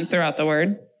only time throughout the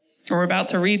word. We're about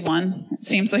to read one. It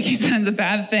seems like he sends a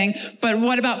bad thing. But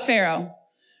what about Pharaoh?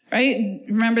 right?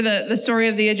 Remember the story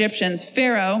of the Egyptians.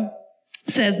 Pharaoh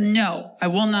says, no, I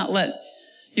will not let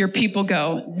your people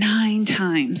go 9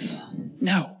 times.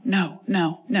 No, no,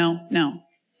 no, no, no.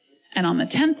 And on the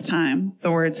 10th time,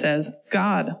 the word says,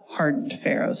 God hardened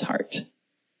Pharaoh's heart.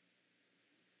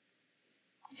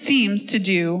 Seems to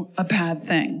do a bad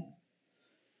thing.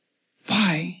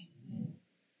 Why?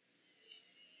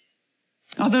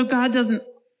 Although God doesn't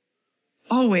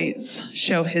always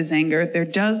show his anger, there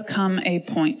does come a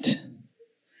point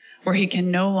where he can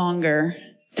no longer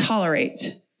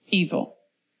tolerate evil.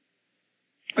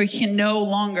 Or you can no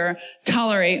longer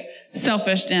tolerate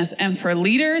selfishness. And for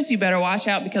leaders, you better watch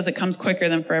out because it comes quicker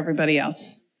than for everybody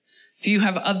else. If you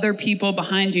have other people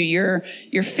behind you,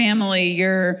 your family,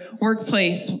 your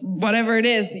workplace, whatever it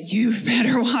is, you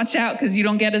better watch out because you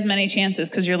don't get as many chances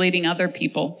because you're leading other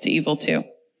people to evil too.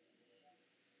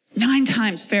 9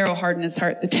 times Pharaoh hardened his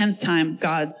heart. The 10th time,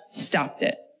 God stopped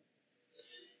it.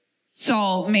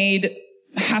 Saul made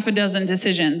 6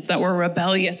 decisions that were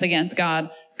rebellious against God.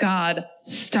 God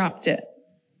stopped it.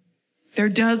 There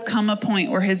does come a point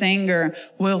where his anger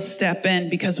will step in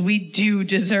because we do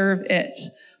deserve it.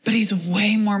 But he's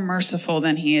way more merciful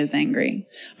than he is angry.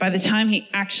 By the time he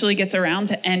actually gets around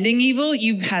to ending evil,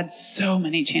 you've had so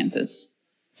many chances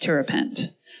to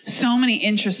repent. So many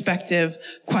introspective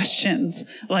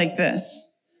questions like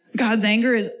this. God's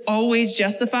anger is always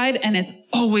justified and it's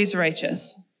always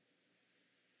righteous.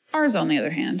 Ours, on the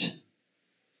other hand,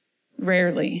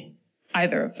 rarely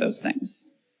either of those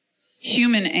things.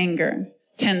 Human anger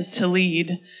tends to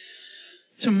lead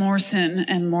to more sin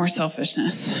and more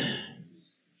selfishness.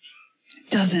 It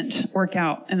doesn't work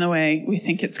out in the way we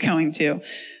think it's going to.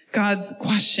 God's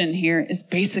question here is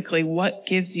basically, what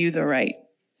gives you the right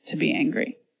to be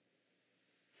angry?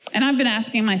 And I've been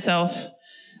asking myself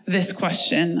this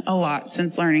question a lot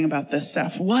since learning about this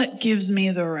stuff. What gives me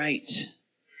the right?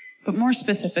 But more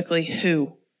specifically,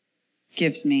 who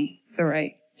gives me the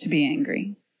right to be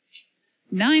angry?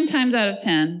 9 times out of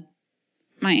 10,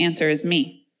 my answer is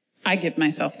me. I give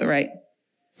myself the right.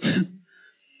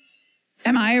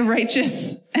 Am I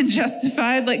righteous and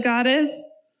justified like God is?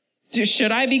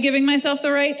 Should I be giving myself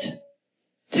the right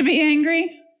to be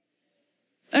angry?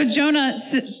 Jonah,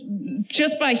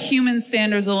 just by human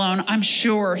standards alone, I'm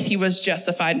sure he was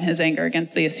justified in his anger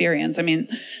against the Assyrians. I mean,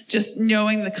 just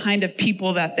knowing the kind of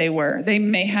people that they were. They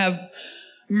may have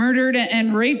murdered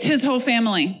and raped his whole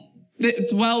family.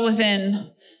 It's well within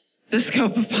the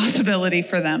scope of possibility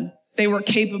for them. They were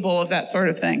capable of that sort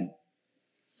of thing.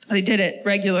 They did it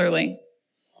regularly.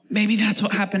 Maybe that's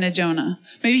what happened to Jonah.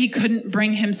 Maybe he couldn't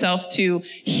bring himself to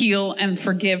heal and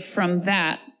forgive from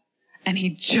that. And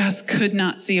he just could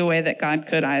not see a way that God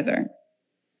could either.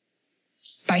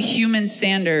 By human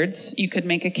standards, you could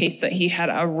make a case that he had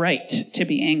a right to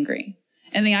be angry.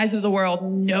 In the eyes of the world,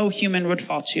 no human would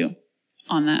fault you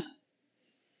on that.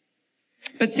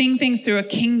 But seeing things through a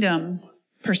kingdom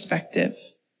perspective,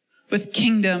 with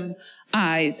kingdom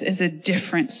eyes, is a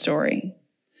different story.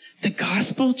 The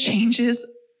gospel changes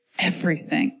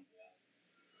everything.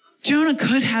 Jonah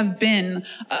could have been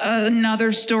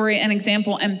another story, an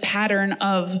example and pattern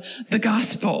of the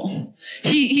gospel.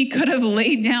 He could have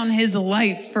laid down his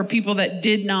life for people that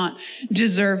did not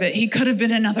deserve it. He could have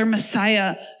been another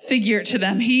Messiah figure to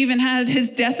them. He even had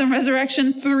his death and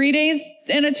resurrection 3 days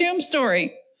in a tomb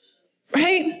story,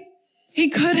 right?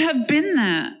 He could have been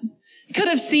that. He could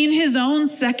have seen his own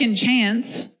second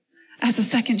chance as a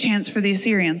second chance for the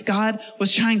Assyrians. God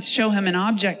was trying to show him an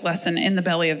object lesson in the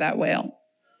belly of that whale.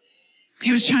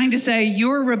 He was trying to say,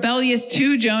 you're rebellious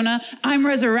too, Jonah. I'm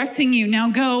resurrecting you. Now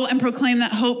go and proclaim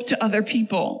that hope to other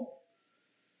people.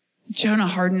 Jonah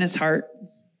hardened his heart.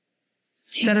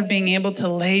 Instead of being able to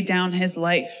lay down his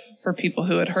life for people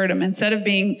who had hurt him, instead of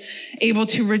being able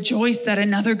to rejoice that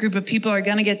another group of people are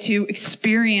going to get to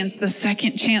experience the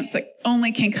second chance that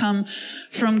only can come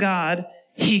from God,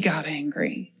 he got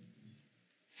angry.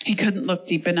 He couldn't look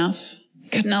deep enough. He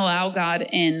couldn't allow God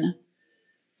in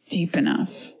deep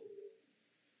enough.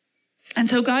 And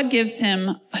so God gives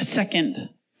him a second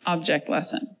object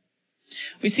lesson.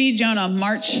 We see Jonah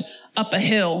march up a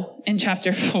hill in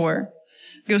chapter 4,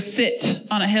 go sit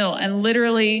on a hill and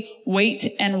literally wait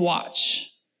and watch.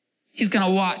 He's going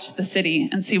to watch the city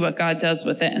and see what God does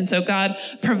with it. And so God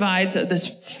provides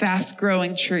this fast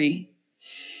growing tree,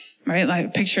 right?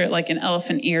 Like picture it like an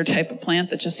elephant ear type of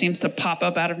plant that just seems to pop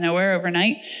up out of nowhere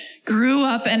overnight, grew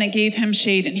up and it gave him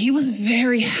shade. And he was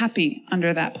very happy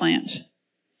under that plant.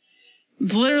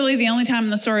 It's literally the only time in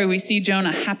the story we see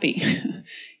Jonah happy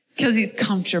because he's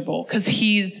comfortable, because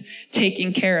he's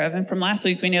taken care of. And from last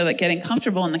week, we know that getting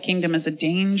comfortable in the kingdom is a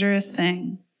dangerous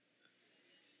thing.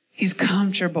 He's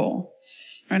comfortable,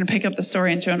 We're going to pick up the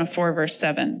story in Jonah 4, verse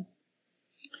 7.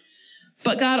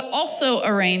 But God also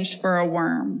arranged for a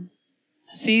worm.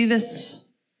 See this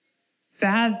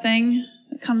bad thing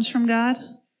that comes from God?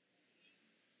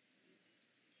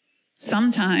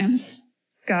 Sometimes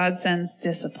God sends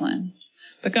discipline.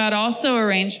 But God also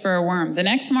arranged for a worm. The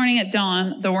next morning at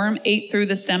dawn, the worm ate through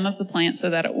the stem of the plant so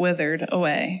that it withered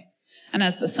away. And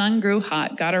as the sun grew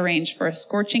hot, God arranged for a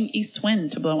scorching east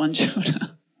wind to blow on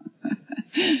Jonah.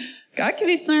 God can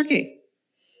be snarky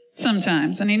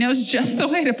sometimes, and he knows just the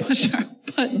way to push our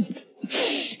buttons.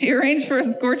 He arranged for a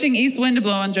scorching east wind to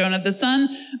blow on Jonah. The sun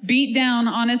beat down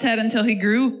on his head until he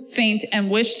grew faint and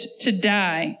wished to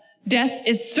die. Death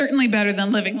is certainly better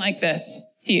than living like this,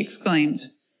 he exclaimed.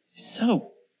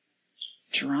 So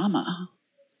drama.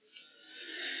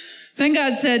 Then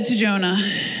God said to Jonah,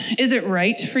 is it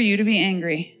right for you to be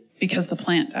angry because the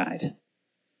plant died?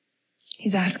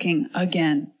 He's asking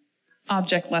again,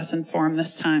 object lesson for him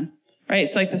this time, right?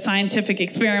 It's like the scientific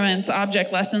experiments,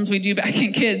 object lessons we do back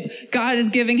in kids. God is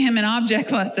giving him an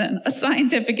object lesson, a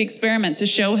scientific experiment to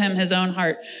show him his own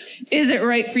heart. Is it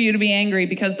right for you to be angry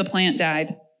because the plant died?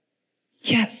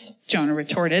 Yes, Jonah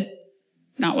retorted,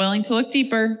 not willing to look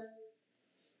deeper,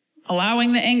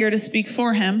 allowing the anger to speak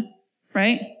for him,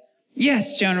 right?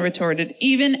 Yes, Jonah retorted,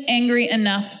 even angry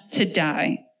enough to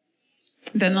die.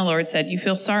 Then the Lord said, you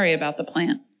feel sorry about the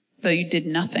plant, though you did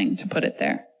nothing to put it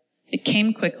there. It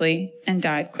came quickly and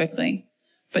died quickly.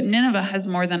 But Nineveh has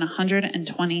more than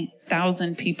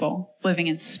 120,000 people living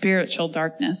in spiritual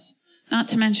darkness, not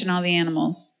to mention all the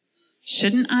animals.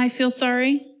 Shouldn't I feel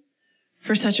sorry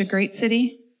for such a great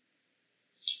city?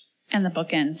 And the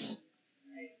book ends.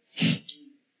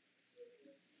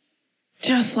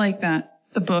 Just like that,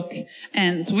 the book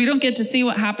ends. We don't get to see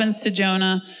what happens to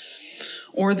Jonah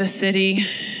or the city.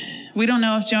 We don't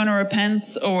know if Jonah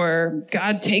repents or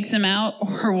God takes him out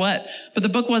or what, but the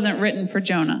book wasn't written for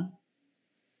Jonah.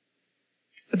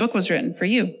 The book was written for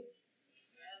you.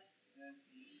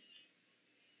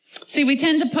 See, we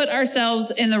tend to put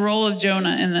ourselves in the role of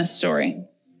Jonah in this story,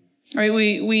 right?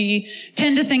 We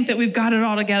tend to think that we've got it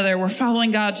all together. We're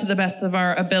following God to the best of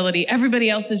our ability. Everybody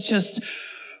else is just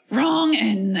wrong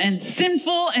and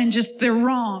sinful and just they're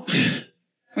wrong.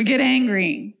 We get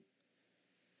angry.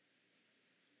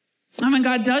 And when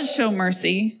God does show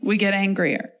mercy, we get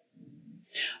angrier.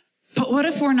 But what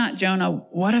if we're not Jonah?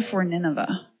 What if we're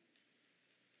Nineveh?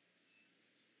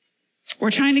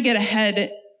 We're trying to get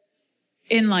ahead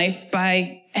in life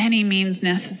by any means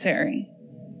necessary.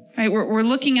 Right? We're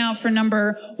looking out for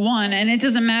number one, and it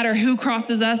doesn't matter who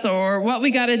crosses us or what we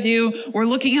got to do. We're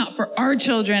looking out for our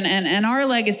children and our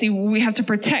legacy. We have to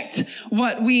protect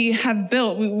what we have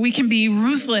built. We can be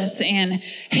ruthless and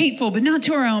hateful, but not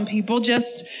to our own people,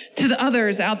 just to the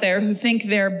others out there who think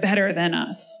they're better than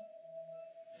us.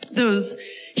 Those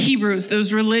Hebrews,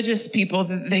 those religious people,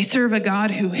 they serve a God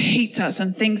who hates us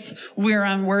and thinks we're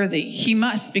unworthy. He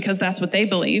must, because that's what they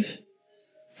believe.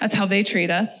 That's how they treat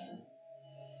us.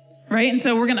 Right? And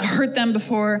so we're going to hurt them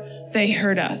before they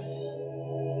hurt us.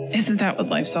 Isn't that what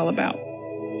life's all about?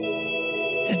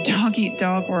 It's a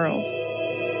dog-eat-dog world.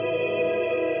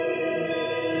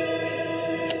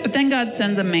 But then God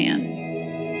sends a man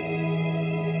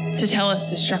to tell us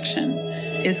destruction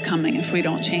is coming if we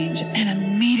don't change. And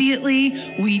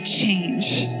immediately we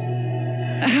change.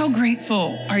 How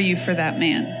grateful are you for that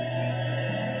man?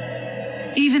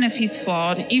 Even if he's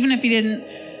flawed, even if he didn't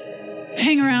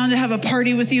hang around to have a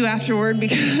party with you afterward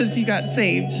because you got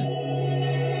saved.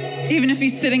 Even if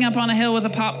he's sitting up on a hill with a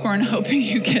popcorn hoping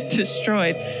you get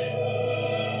destroyed.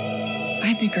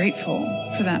 I'd be grateful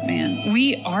for that man.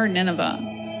 We are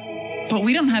Nineveh, but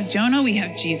we don't have Jonah, we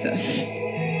have Jesus.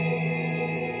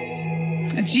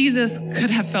 Jesus could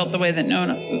have felt the way that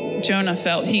Jonah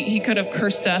felt. He could have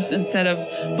cursed us instead of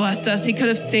blessed us. He could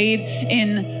have stayed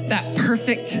in that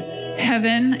perfect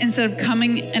heaven instead of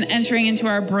coming and entering into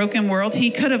our broken world. He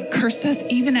could have cursed us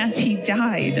even as he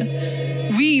died.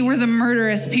 We were the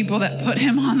murderous people that put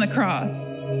him on the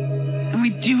cross. And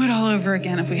we'd do it all over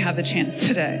again if we had the chance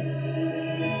today.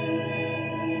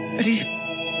 But he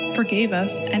forgave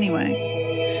us anyway.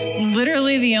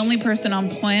 Literally the only person on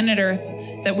planet Earth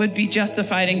that would be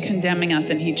justified in condemning us,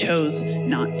 and he chose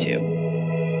not to.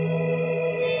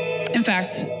 In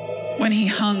fact, when he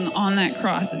hung on that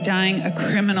cross, dying a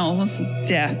criminal's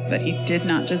death that he did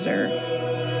not deserve,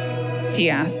 he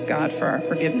asked God for our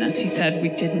forgiveness. He said, we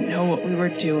didn't know what we were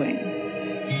doing.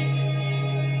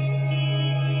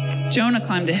 Jonah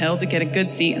climbed a hill to get a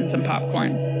good seat and some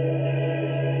popcorn.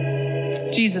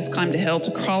 Jesus climbed a hill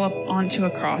to crawl up onto a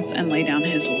cross and lay down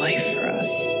his life for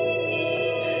us.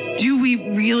 Do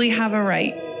we really have a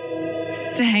right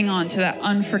to hang on to that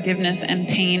unforgiveness and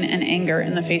pain and anger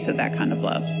in the face of that kind of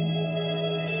love?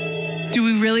 Do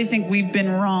we really think we've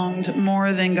been wronged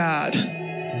more than God,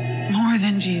 more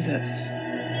than Jesus?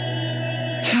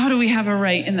 How do we have a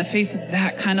right in the face of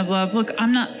that kind of love? Look,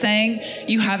 I'm not saying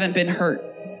you haven't been hurt.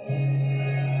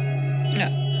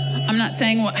 I'm not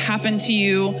saying what happened to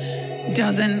you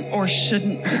doesn't or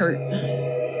shouldn't hurt.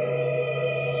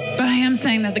 But I am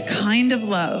saying that the kind of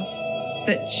love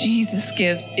that Jesus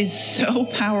gives is so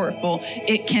powerful,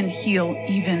 it can heal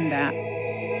even that.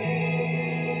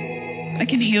 It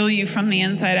can heal you from the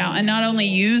inside out, and not only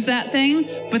use that thing,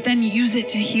 but then use it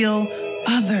to heal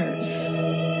others.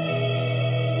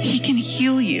 He can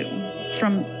heal you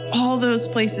from all those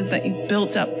places that you've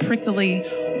built up prickly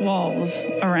walls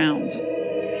around.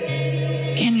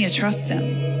 Can you trust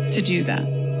him to do that?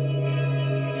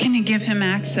 Can you give him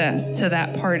access to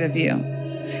that part of you?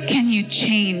 Can you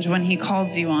change when he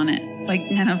calls you on it, like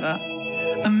Nineveh,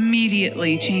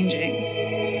 immediately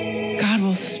changing? God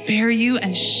will spare you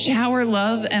and shower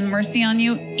love and mercy on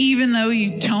you, even though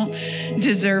you don't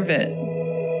deserve it.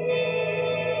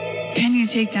 Can you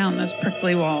take down those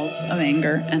prickly walls of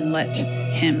anger and let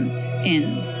him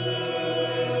in?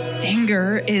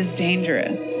 Anger is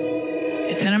dangerous.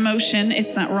 It's an emotion.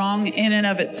 It's not wrong in and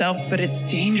of itself, but it's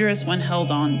dangerous when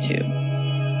held on to.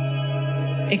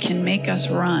 It can make us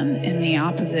run in the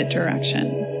opposite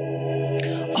direction.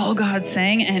 All God's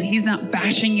saying, and he's not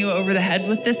bashing you over the head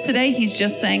with this today, he's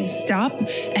just saying, stop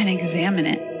and examine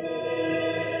it.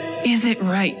 Is it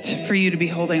right for you to be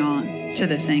holding on to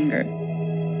this anger?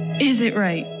 Is it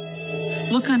right?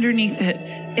 Look underneath it,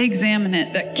 examine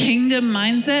it. That kingdom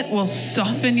mindset will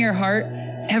soften your heart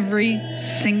every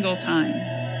single time.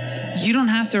 You don't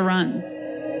have to run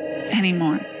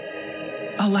anymore.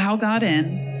 Allow God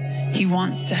in. He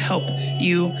wants to help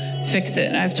you fix it.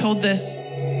 And I've told this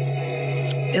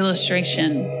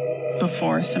illustration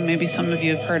before, so maybe some of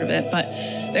you have heard of it, but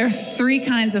there are 3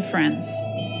 kinds of friends,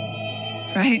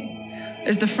 right?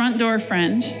 There's the front door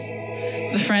friend,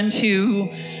 the friend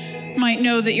who might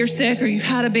know that you're sick or you've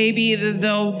had a baby.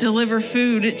 They'll deliver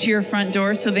food to your front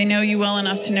door so they know you well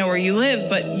enough to know where you live,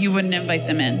 but you wouldn't invite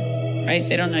them in, right?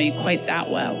 They don't know you quite that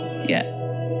well yet.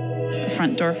 The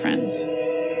front door friends.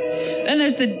 Then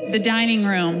there's the dining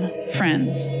room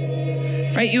friends,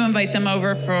 right? You invite them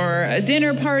over for a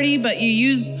dinner party, but you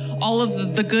use all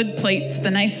of the good plates,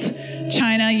 the nice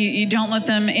china. You don't let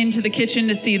them into the kitchen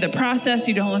to see the process.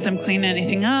 You don't let them clean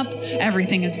anything up.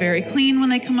 Everything is very clean when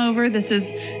they come over. This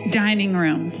is dining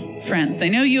room friends. They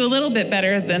know you a little bit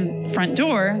better than front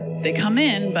door. They come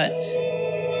in, but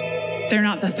they're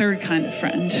not the third kind of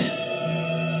friend.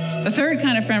 The third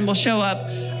kind of friend will show up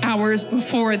hours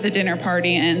before the dinner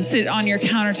party and sit on your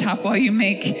countertop while you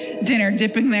make dinner,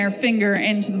 dipping their finger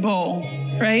into the bowl,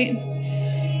 right?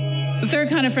 The third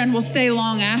kind of friend will stay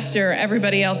long after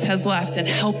everybody else has left and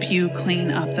help you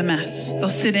clean up the mess. They'll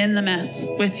sit in the mess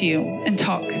with you and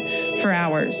talk for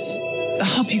hours. They'll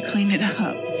help you clean it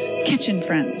up. Kitchen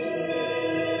friends,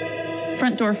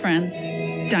 front door friends,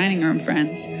 dining room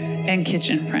friends, and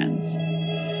kitchen friends.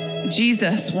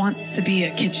 Jesus wants to be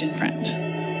a kitchen friend.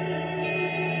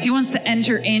 He wants to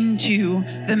enter into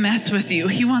the mess with you.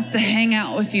 He wants to hang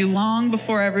out with you long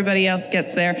before everybody else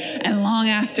gets there and long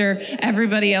after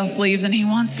everybody else leaves, and he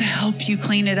wants to help you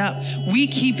clean it up. We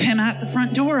keep him at the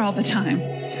front door all the time.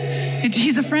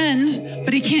 He's a friend,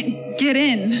 but he can't get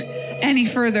in any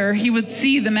further. He would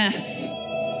see the mess,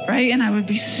 right? And I would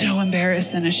be so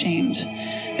embarrassed and ashamed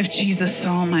if Jesus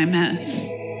saw my mess.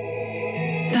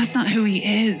 That's not who he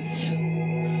is.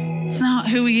 It's not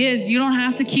who he is. You don't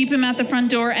have to keep him at the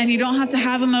front door, and you don't have to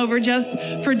have him over just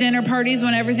for dinner parties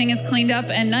when everything is cleaned up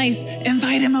and nice.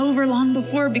 Invite him over long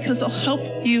before, because he'll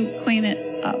help you clean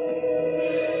it up.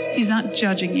 He's not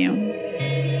judging you.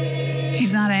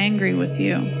 He's not angry with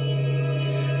you.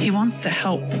 He wants to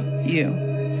help you.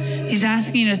 He's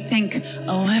asking you to think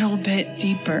a little bit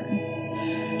deeper,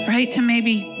 right? To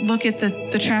maybe look at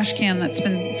the trash can that's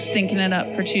been stinking it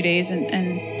up for 2 days and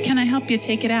can I help you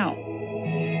take it out?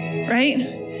 Right?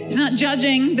 He's not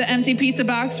judging the empty pizza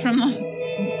box from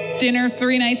dinner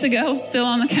 3 nights ago, still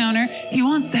on the counter. He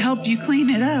wants to help you clean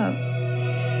it up.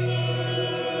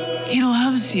 He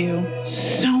loves you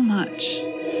so much.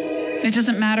 It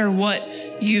doesn't matter what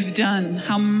you've done,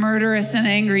 how murderous and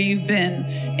angry you've been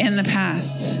in the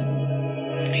past.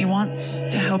 He wants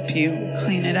to help you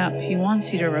clean it up. He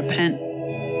wants you to repent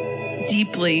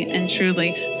deeply and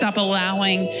truly. Stop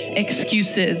allowing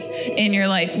excuses in your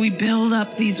life. We build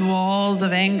up these walls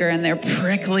of anger, and they're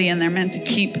prickly, and they're meant to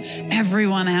keep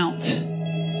everyone out.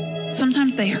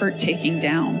 Sometimes they hurt taking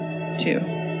down too.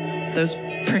 So those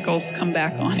prickles come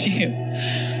back onto you.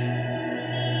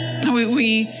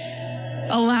 We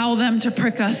allow them to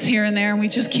prick us here and there, and we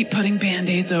just keep putting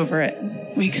Band-Aids over it.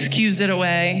 We excuse it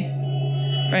away,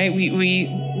 right?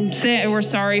 We say we're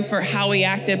sorry for how we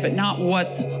acted, but not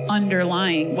what's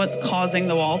underlying, what's causing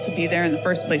the wall to be there in the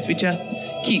first place. We just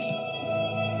keep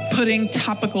putting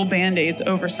topical Band-Aids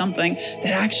over something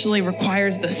that actually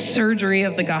requires the surgery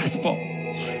of the gospel.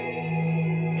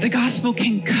 The gospel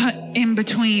can cut in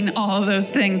between all of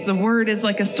those things. The word is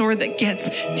like a sword that gets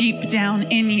deep down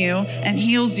in you and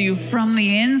heals you from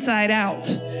the inside out.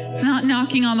 It's not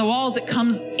knocking on the walls. It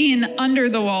comes in under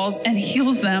the walls and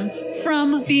heals them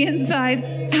from the inside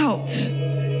out.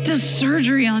 It does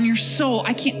surgery on your soul.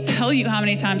 I can't tell you how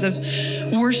many times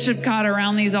I've worshiped God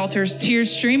around these altars,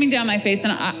 tears streaming down my face,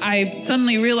 and I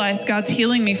suddenly realized God's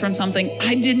healing me from something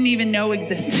I didn't even know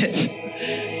existed.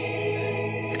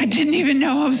 I didn't even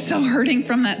know I was still hurting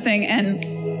from that thing,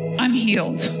 and I'm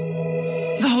healed.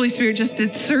 The Holy Spirit just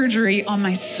did surgery on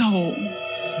my soul.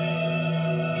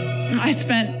 I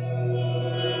spent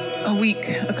a week,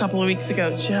 a couple of weeks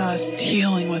ago, just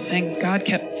dealing with things. God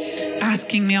kept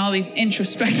asking me all these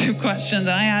introspective questions, and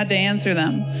I had to answer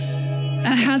them. And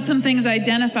I had some things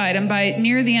identified, and by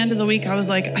near the end of the week, I was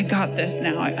like, I got this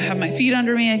now. I have my feet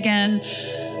under me again.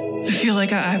 I feel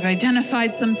like I've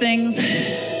identified some things.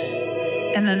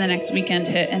 And then the next weekend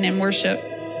hit, and in worship,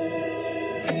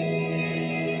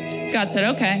 God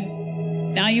said, okay,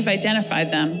 now you've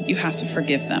identified them, you have to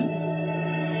forgive them.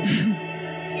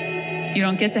 You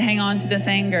don't get to hang on to this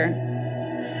anger,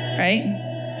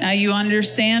 right? Now you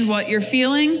understand what you're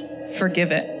feeling,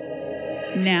 forgive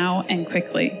it. Now and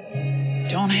quickly.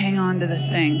 Don't hang on to this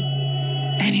thing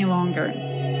any longer.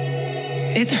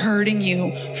 It's hurting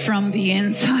you from the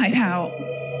inside out.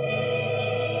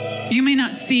 You may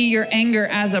not see your anger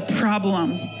as a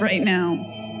problem right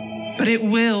now, but it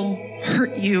will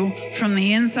hurt you from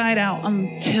the inside out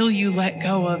until you let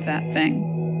go of that thing.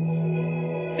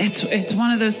 It's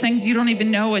one of those things you don't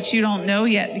even know what you don't know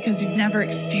yet because you've never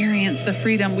experienced the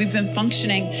freedom. We've been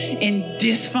functioning in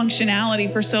dysfunctionality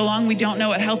for so long, we don't know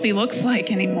what healthy looks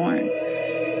like anymore.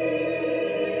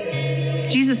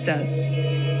 Jesus does.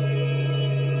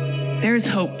 There's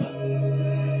hope.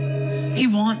 He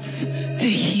wants to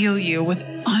heal you with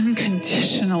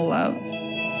unconditional love.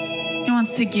 He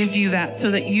wants to give you that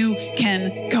so that you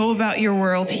can go about your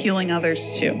world healing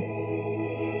others too.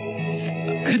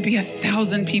 Could be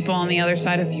 1,000 people on the other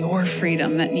side of your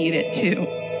freedom that need it too.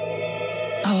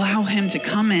 Allow him to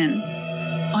come in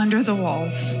under the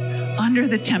walls, under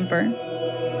the temper,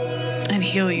 and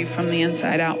heal you from the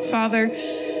inside out. Father,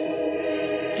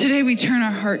 today we turn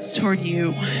our hearts toward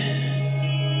you.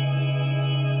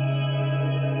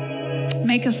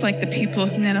 Make us like the people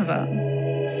of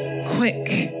Nineveh, quick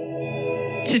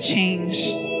to change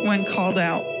when called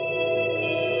out,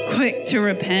 quick to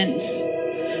repent,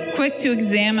 quick to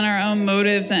examine our own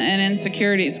motives and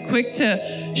insecurities, quick to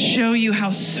show you how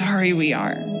sorry we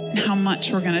are and how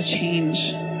much we're going to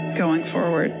change going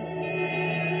forward.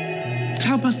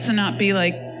 Help us to not be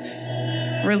like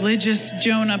religious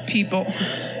Jonah people,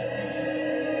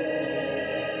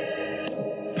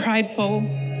 prideful,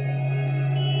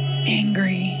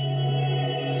 angry,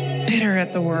 bitter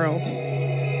at the world.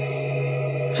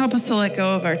 Help us to let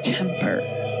go of our temper,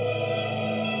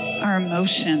 our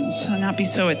emotions, and not be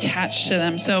so attached to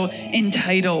them, so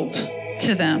entitled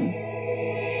to them.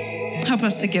 Help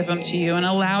us to give them to you and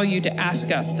allow you to ask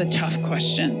us the tough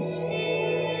questions.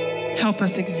 Help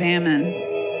us examine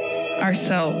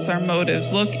ourselves, our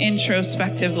motives, look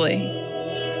introspectively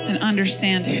and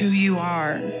understand who you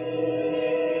are.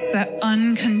 That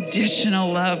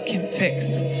unconditional love can fix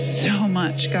so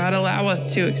much. God, allow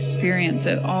us to experience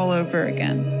it all over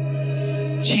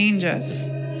again. Change us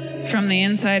from the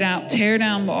inside out. Tear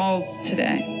down walls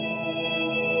today.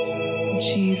 In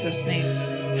Jesus'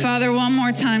 name. Father, one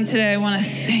more time today, I want to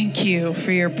thank you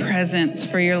for your presence,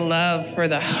 for your love, for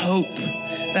the hope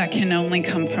that can only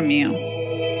come from you.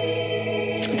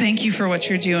 Thank you for what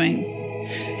you're doing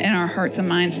in our hearts and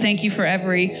minds. Thank you for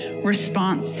every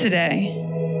response today.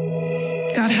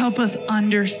 God, help us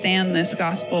understand this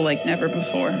gospel like never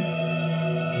before.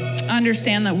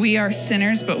 Understand that we are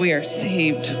sinners, but we are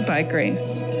saved by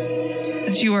grace.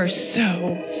 That you are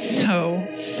so, so,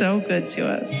 so good to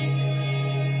us.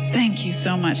 Thank you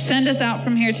so much. Send us out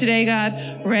from here today, God,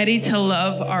 ready to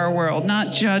love our world,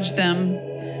 not judge them,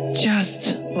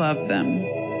 just love them.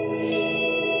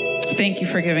 Thank you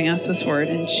for giving us this word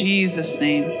in Jesus'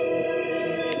 name.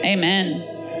 Amen.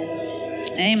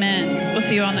 Amen. We'll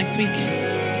see you all next week.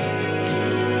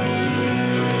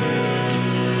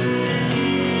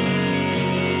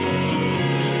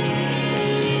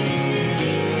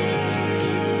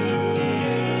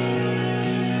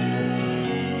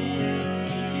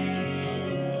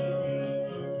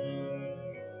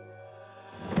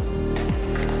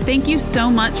 Thank you so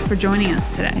much for joining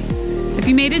us today. If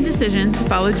you made a decision to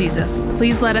follow Jesus,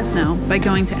 please let us know by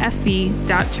going to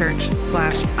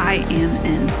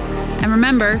fv.church/IamIn. And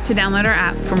remember to download our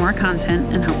app for more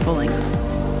content and helpful links.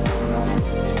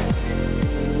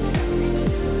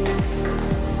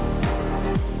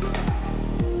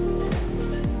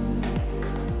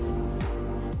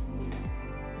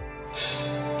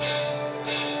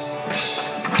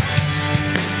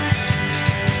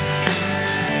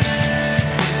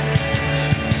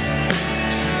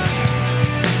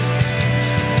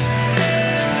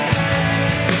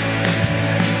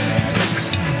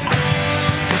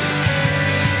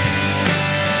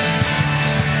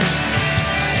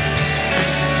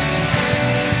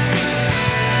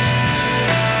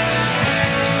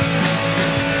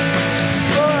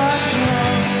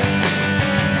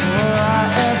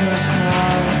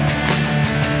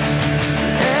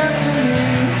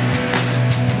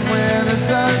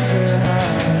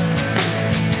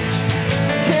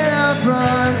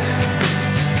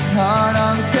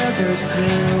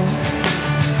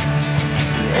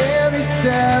 Every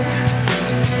step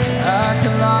I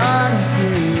collide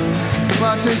with you.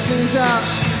 Watch her sings out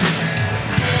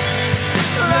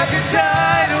like a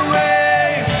tidal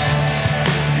wave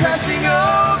crashing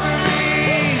over me,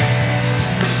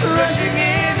 rushing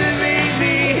in to meet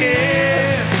me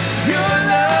here. Your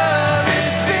love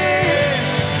is fierce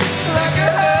like a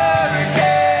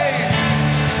hurricane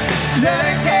that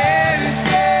I can't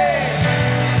escape,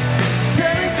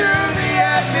 tearing through the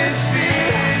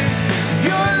atmosphere.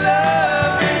 Your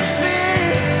love is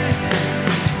fierce,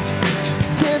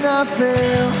 cannot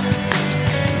fail.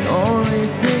 The only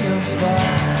thing I'm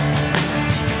found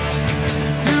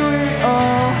is through it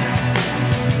all,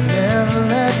 never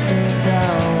let me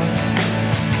down.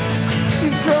 You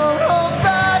don't hold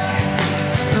back,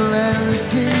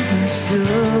 relentlessly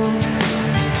pursue.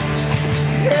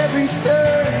 Every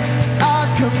turn I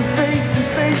come face to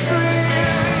face with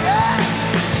you, yeah.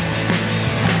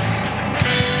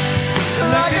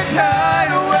 Like a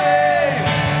tidal wave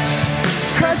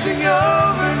crashing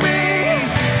over me,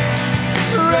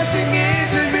 rushing in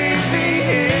to meet me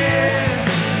here.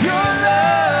 Your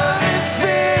love is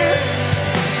fierce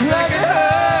like a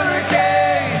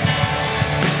hurricane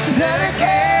that I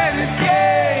can't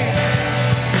escape,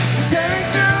 tearing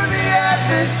through the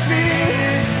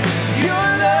atmosphere. Your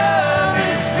love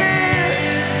is fierce.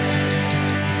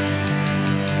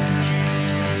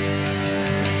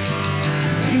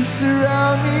 You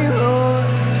surround me, Lord.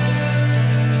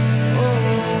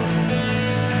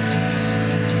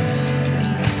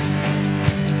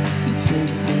 You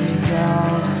chase me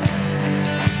down,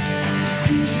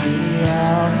 seek me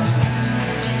out.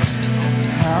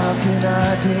 How can I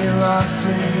be lost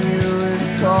when you would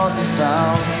call me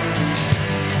found?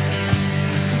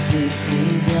 Chase me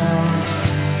down,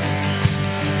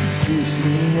 seek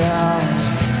me out.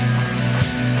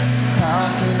 How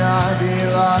can I be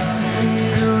lost when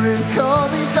you would call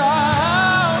me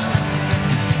found?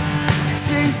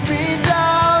 Chase me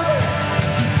down,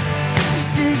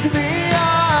 seek me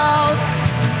out.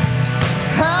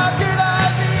 How could I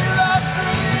be lost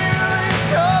when you would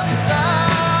call me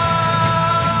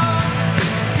found?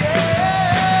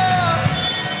 Yeah,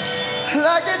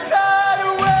 like a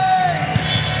tidal wave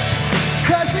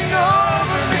crashing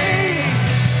over me,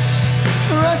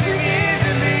 rushing in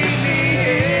to meet me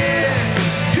here.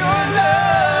 Your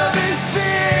love is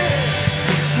fierce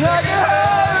like a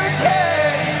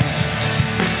hurricane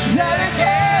that I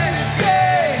can't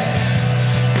escape,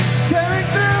 tearing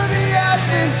through the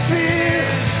atmosphere.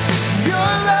 Your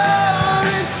love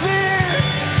is fierce.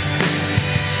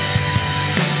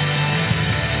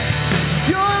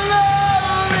 Your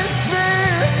love is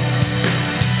fierce.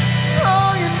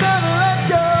 Oh, you never let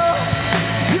go.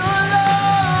 Your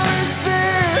love is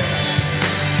fierce.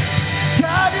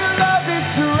 God, your love, it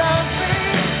surrounds me.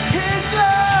 His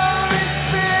love is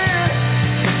fierce.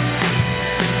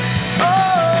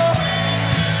 Oh.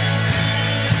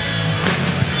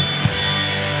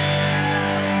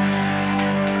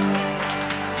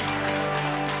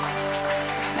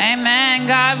 Amen.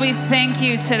 God, we thank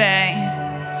you today.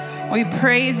 We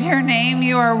praise your name.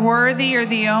 You are worthy. You're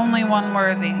the only one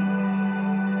worthy.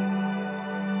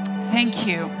 Thank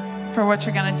you for what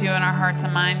you're going to do in our hearts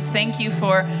and minds. Thank you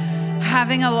for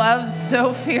having a love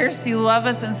so fierce. You love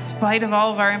us in spite of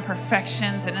all of our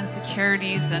imperfections and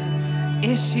insecurities and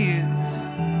issues.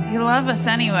 You love us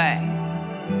anyway.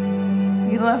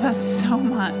 You love us so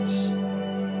much.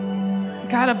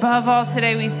 God, above all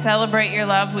today, we celebrate your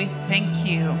love. We thank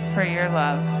you for your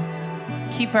love.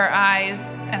 Keep our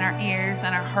eyes and our ears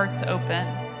and our hearts open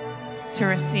to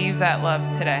receive that love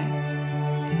today.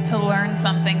 to learn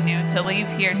something new, to leave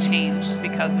here changed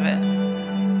because of it.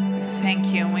 We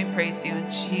thank you and we praise you in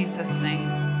Jesus' name.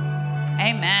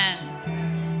 Amen.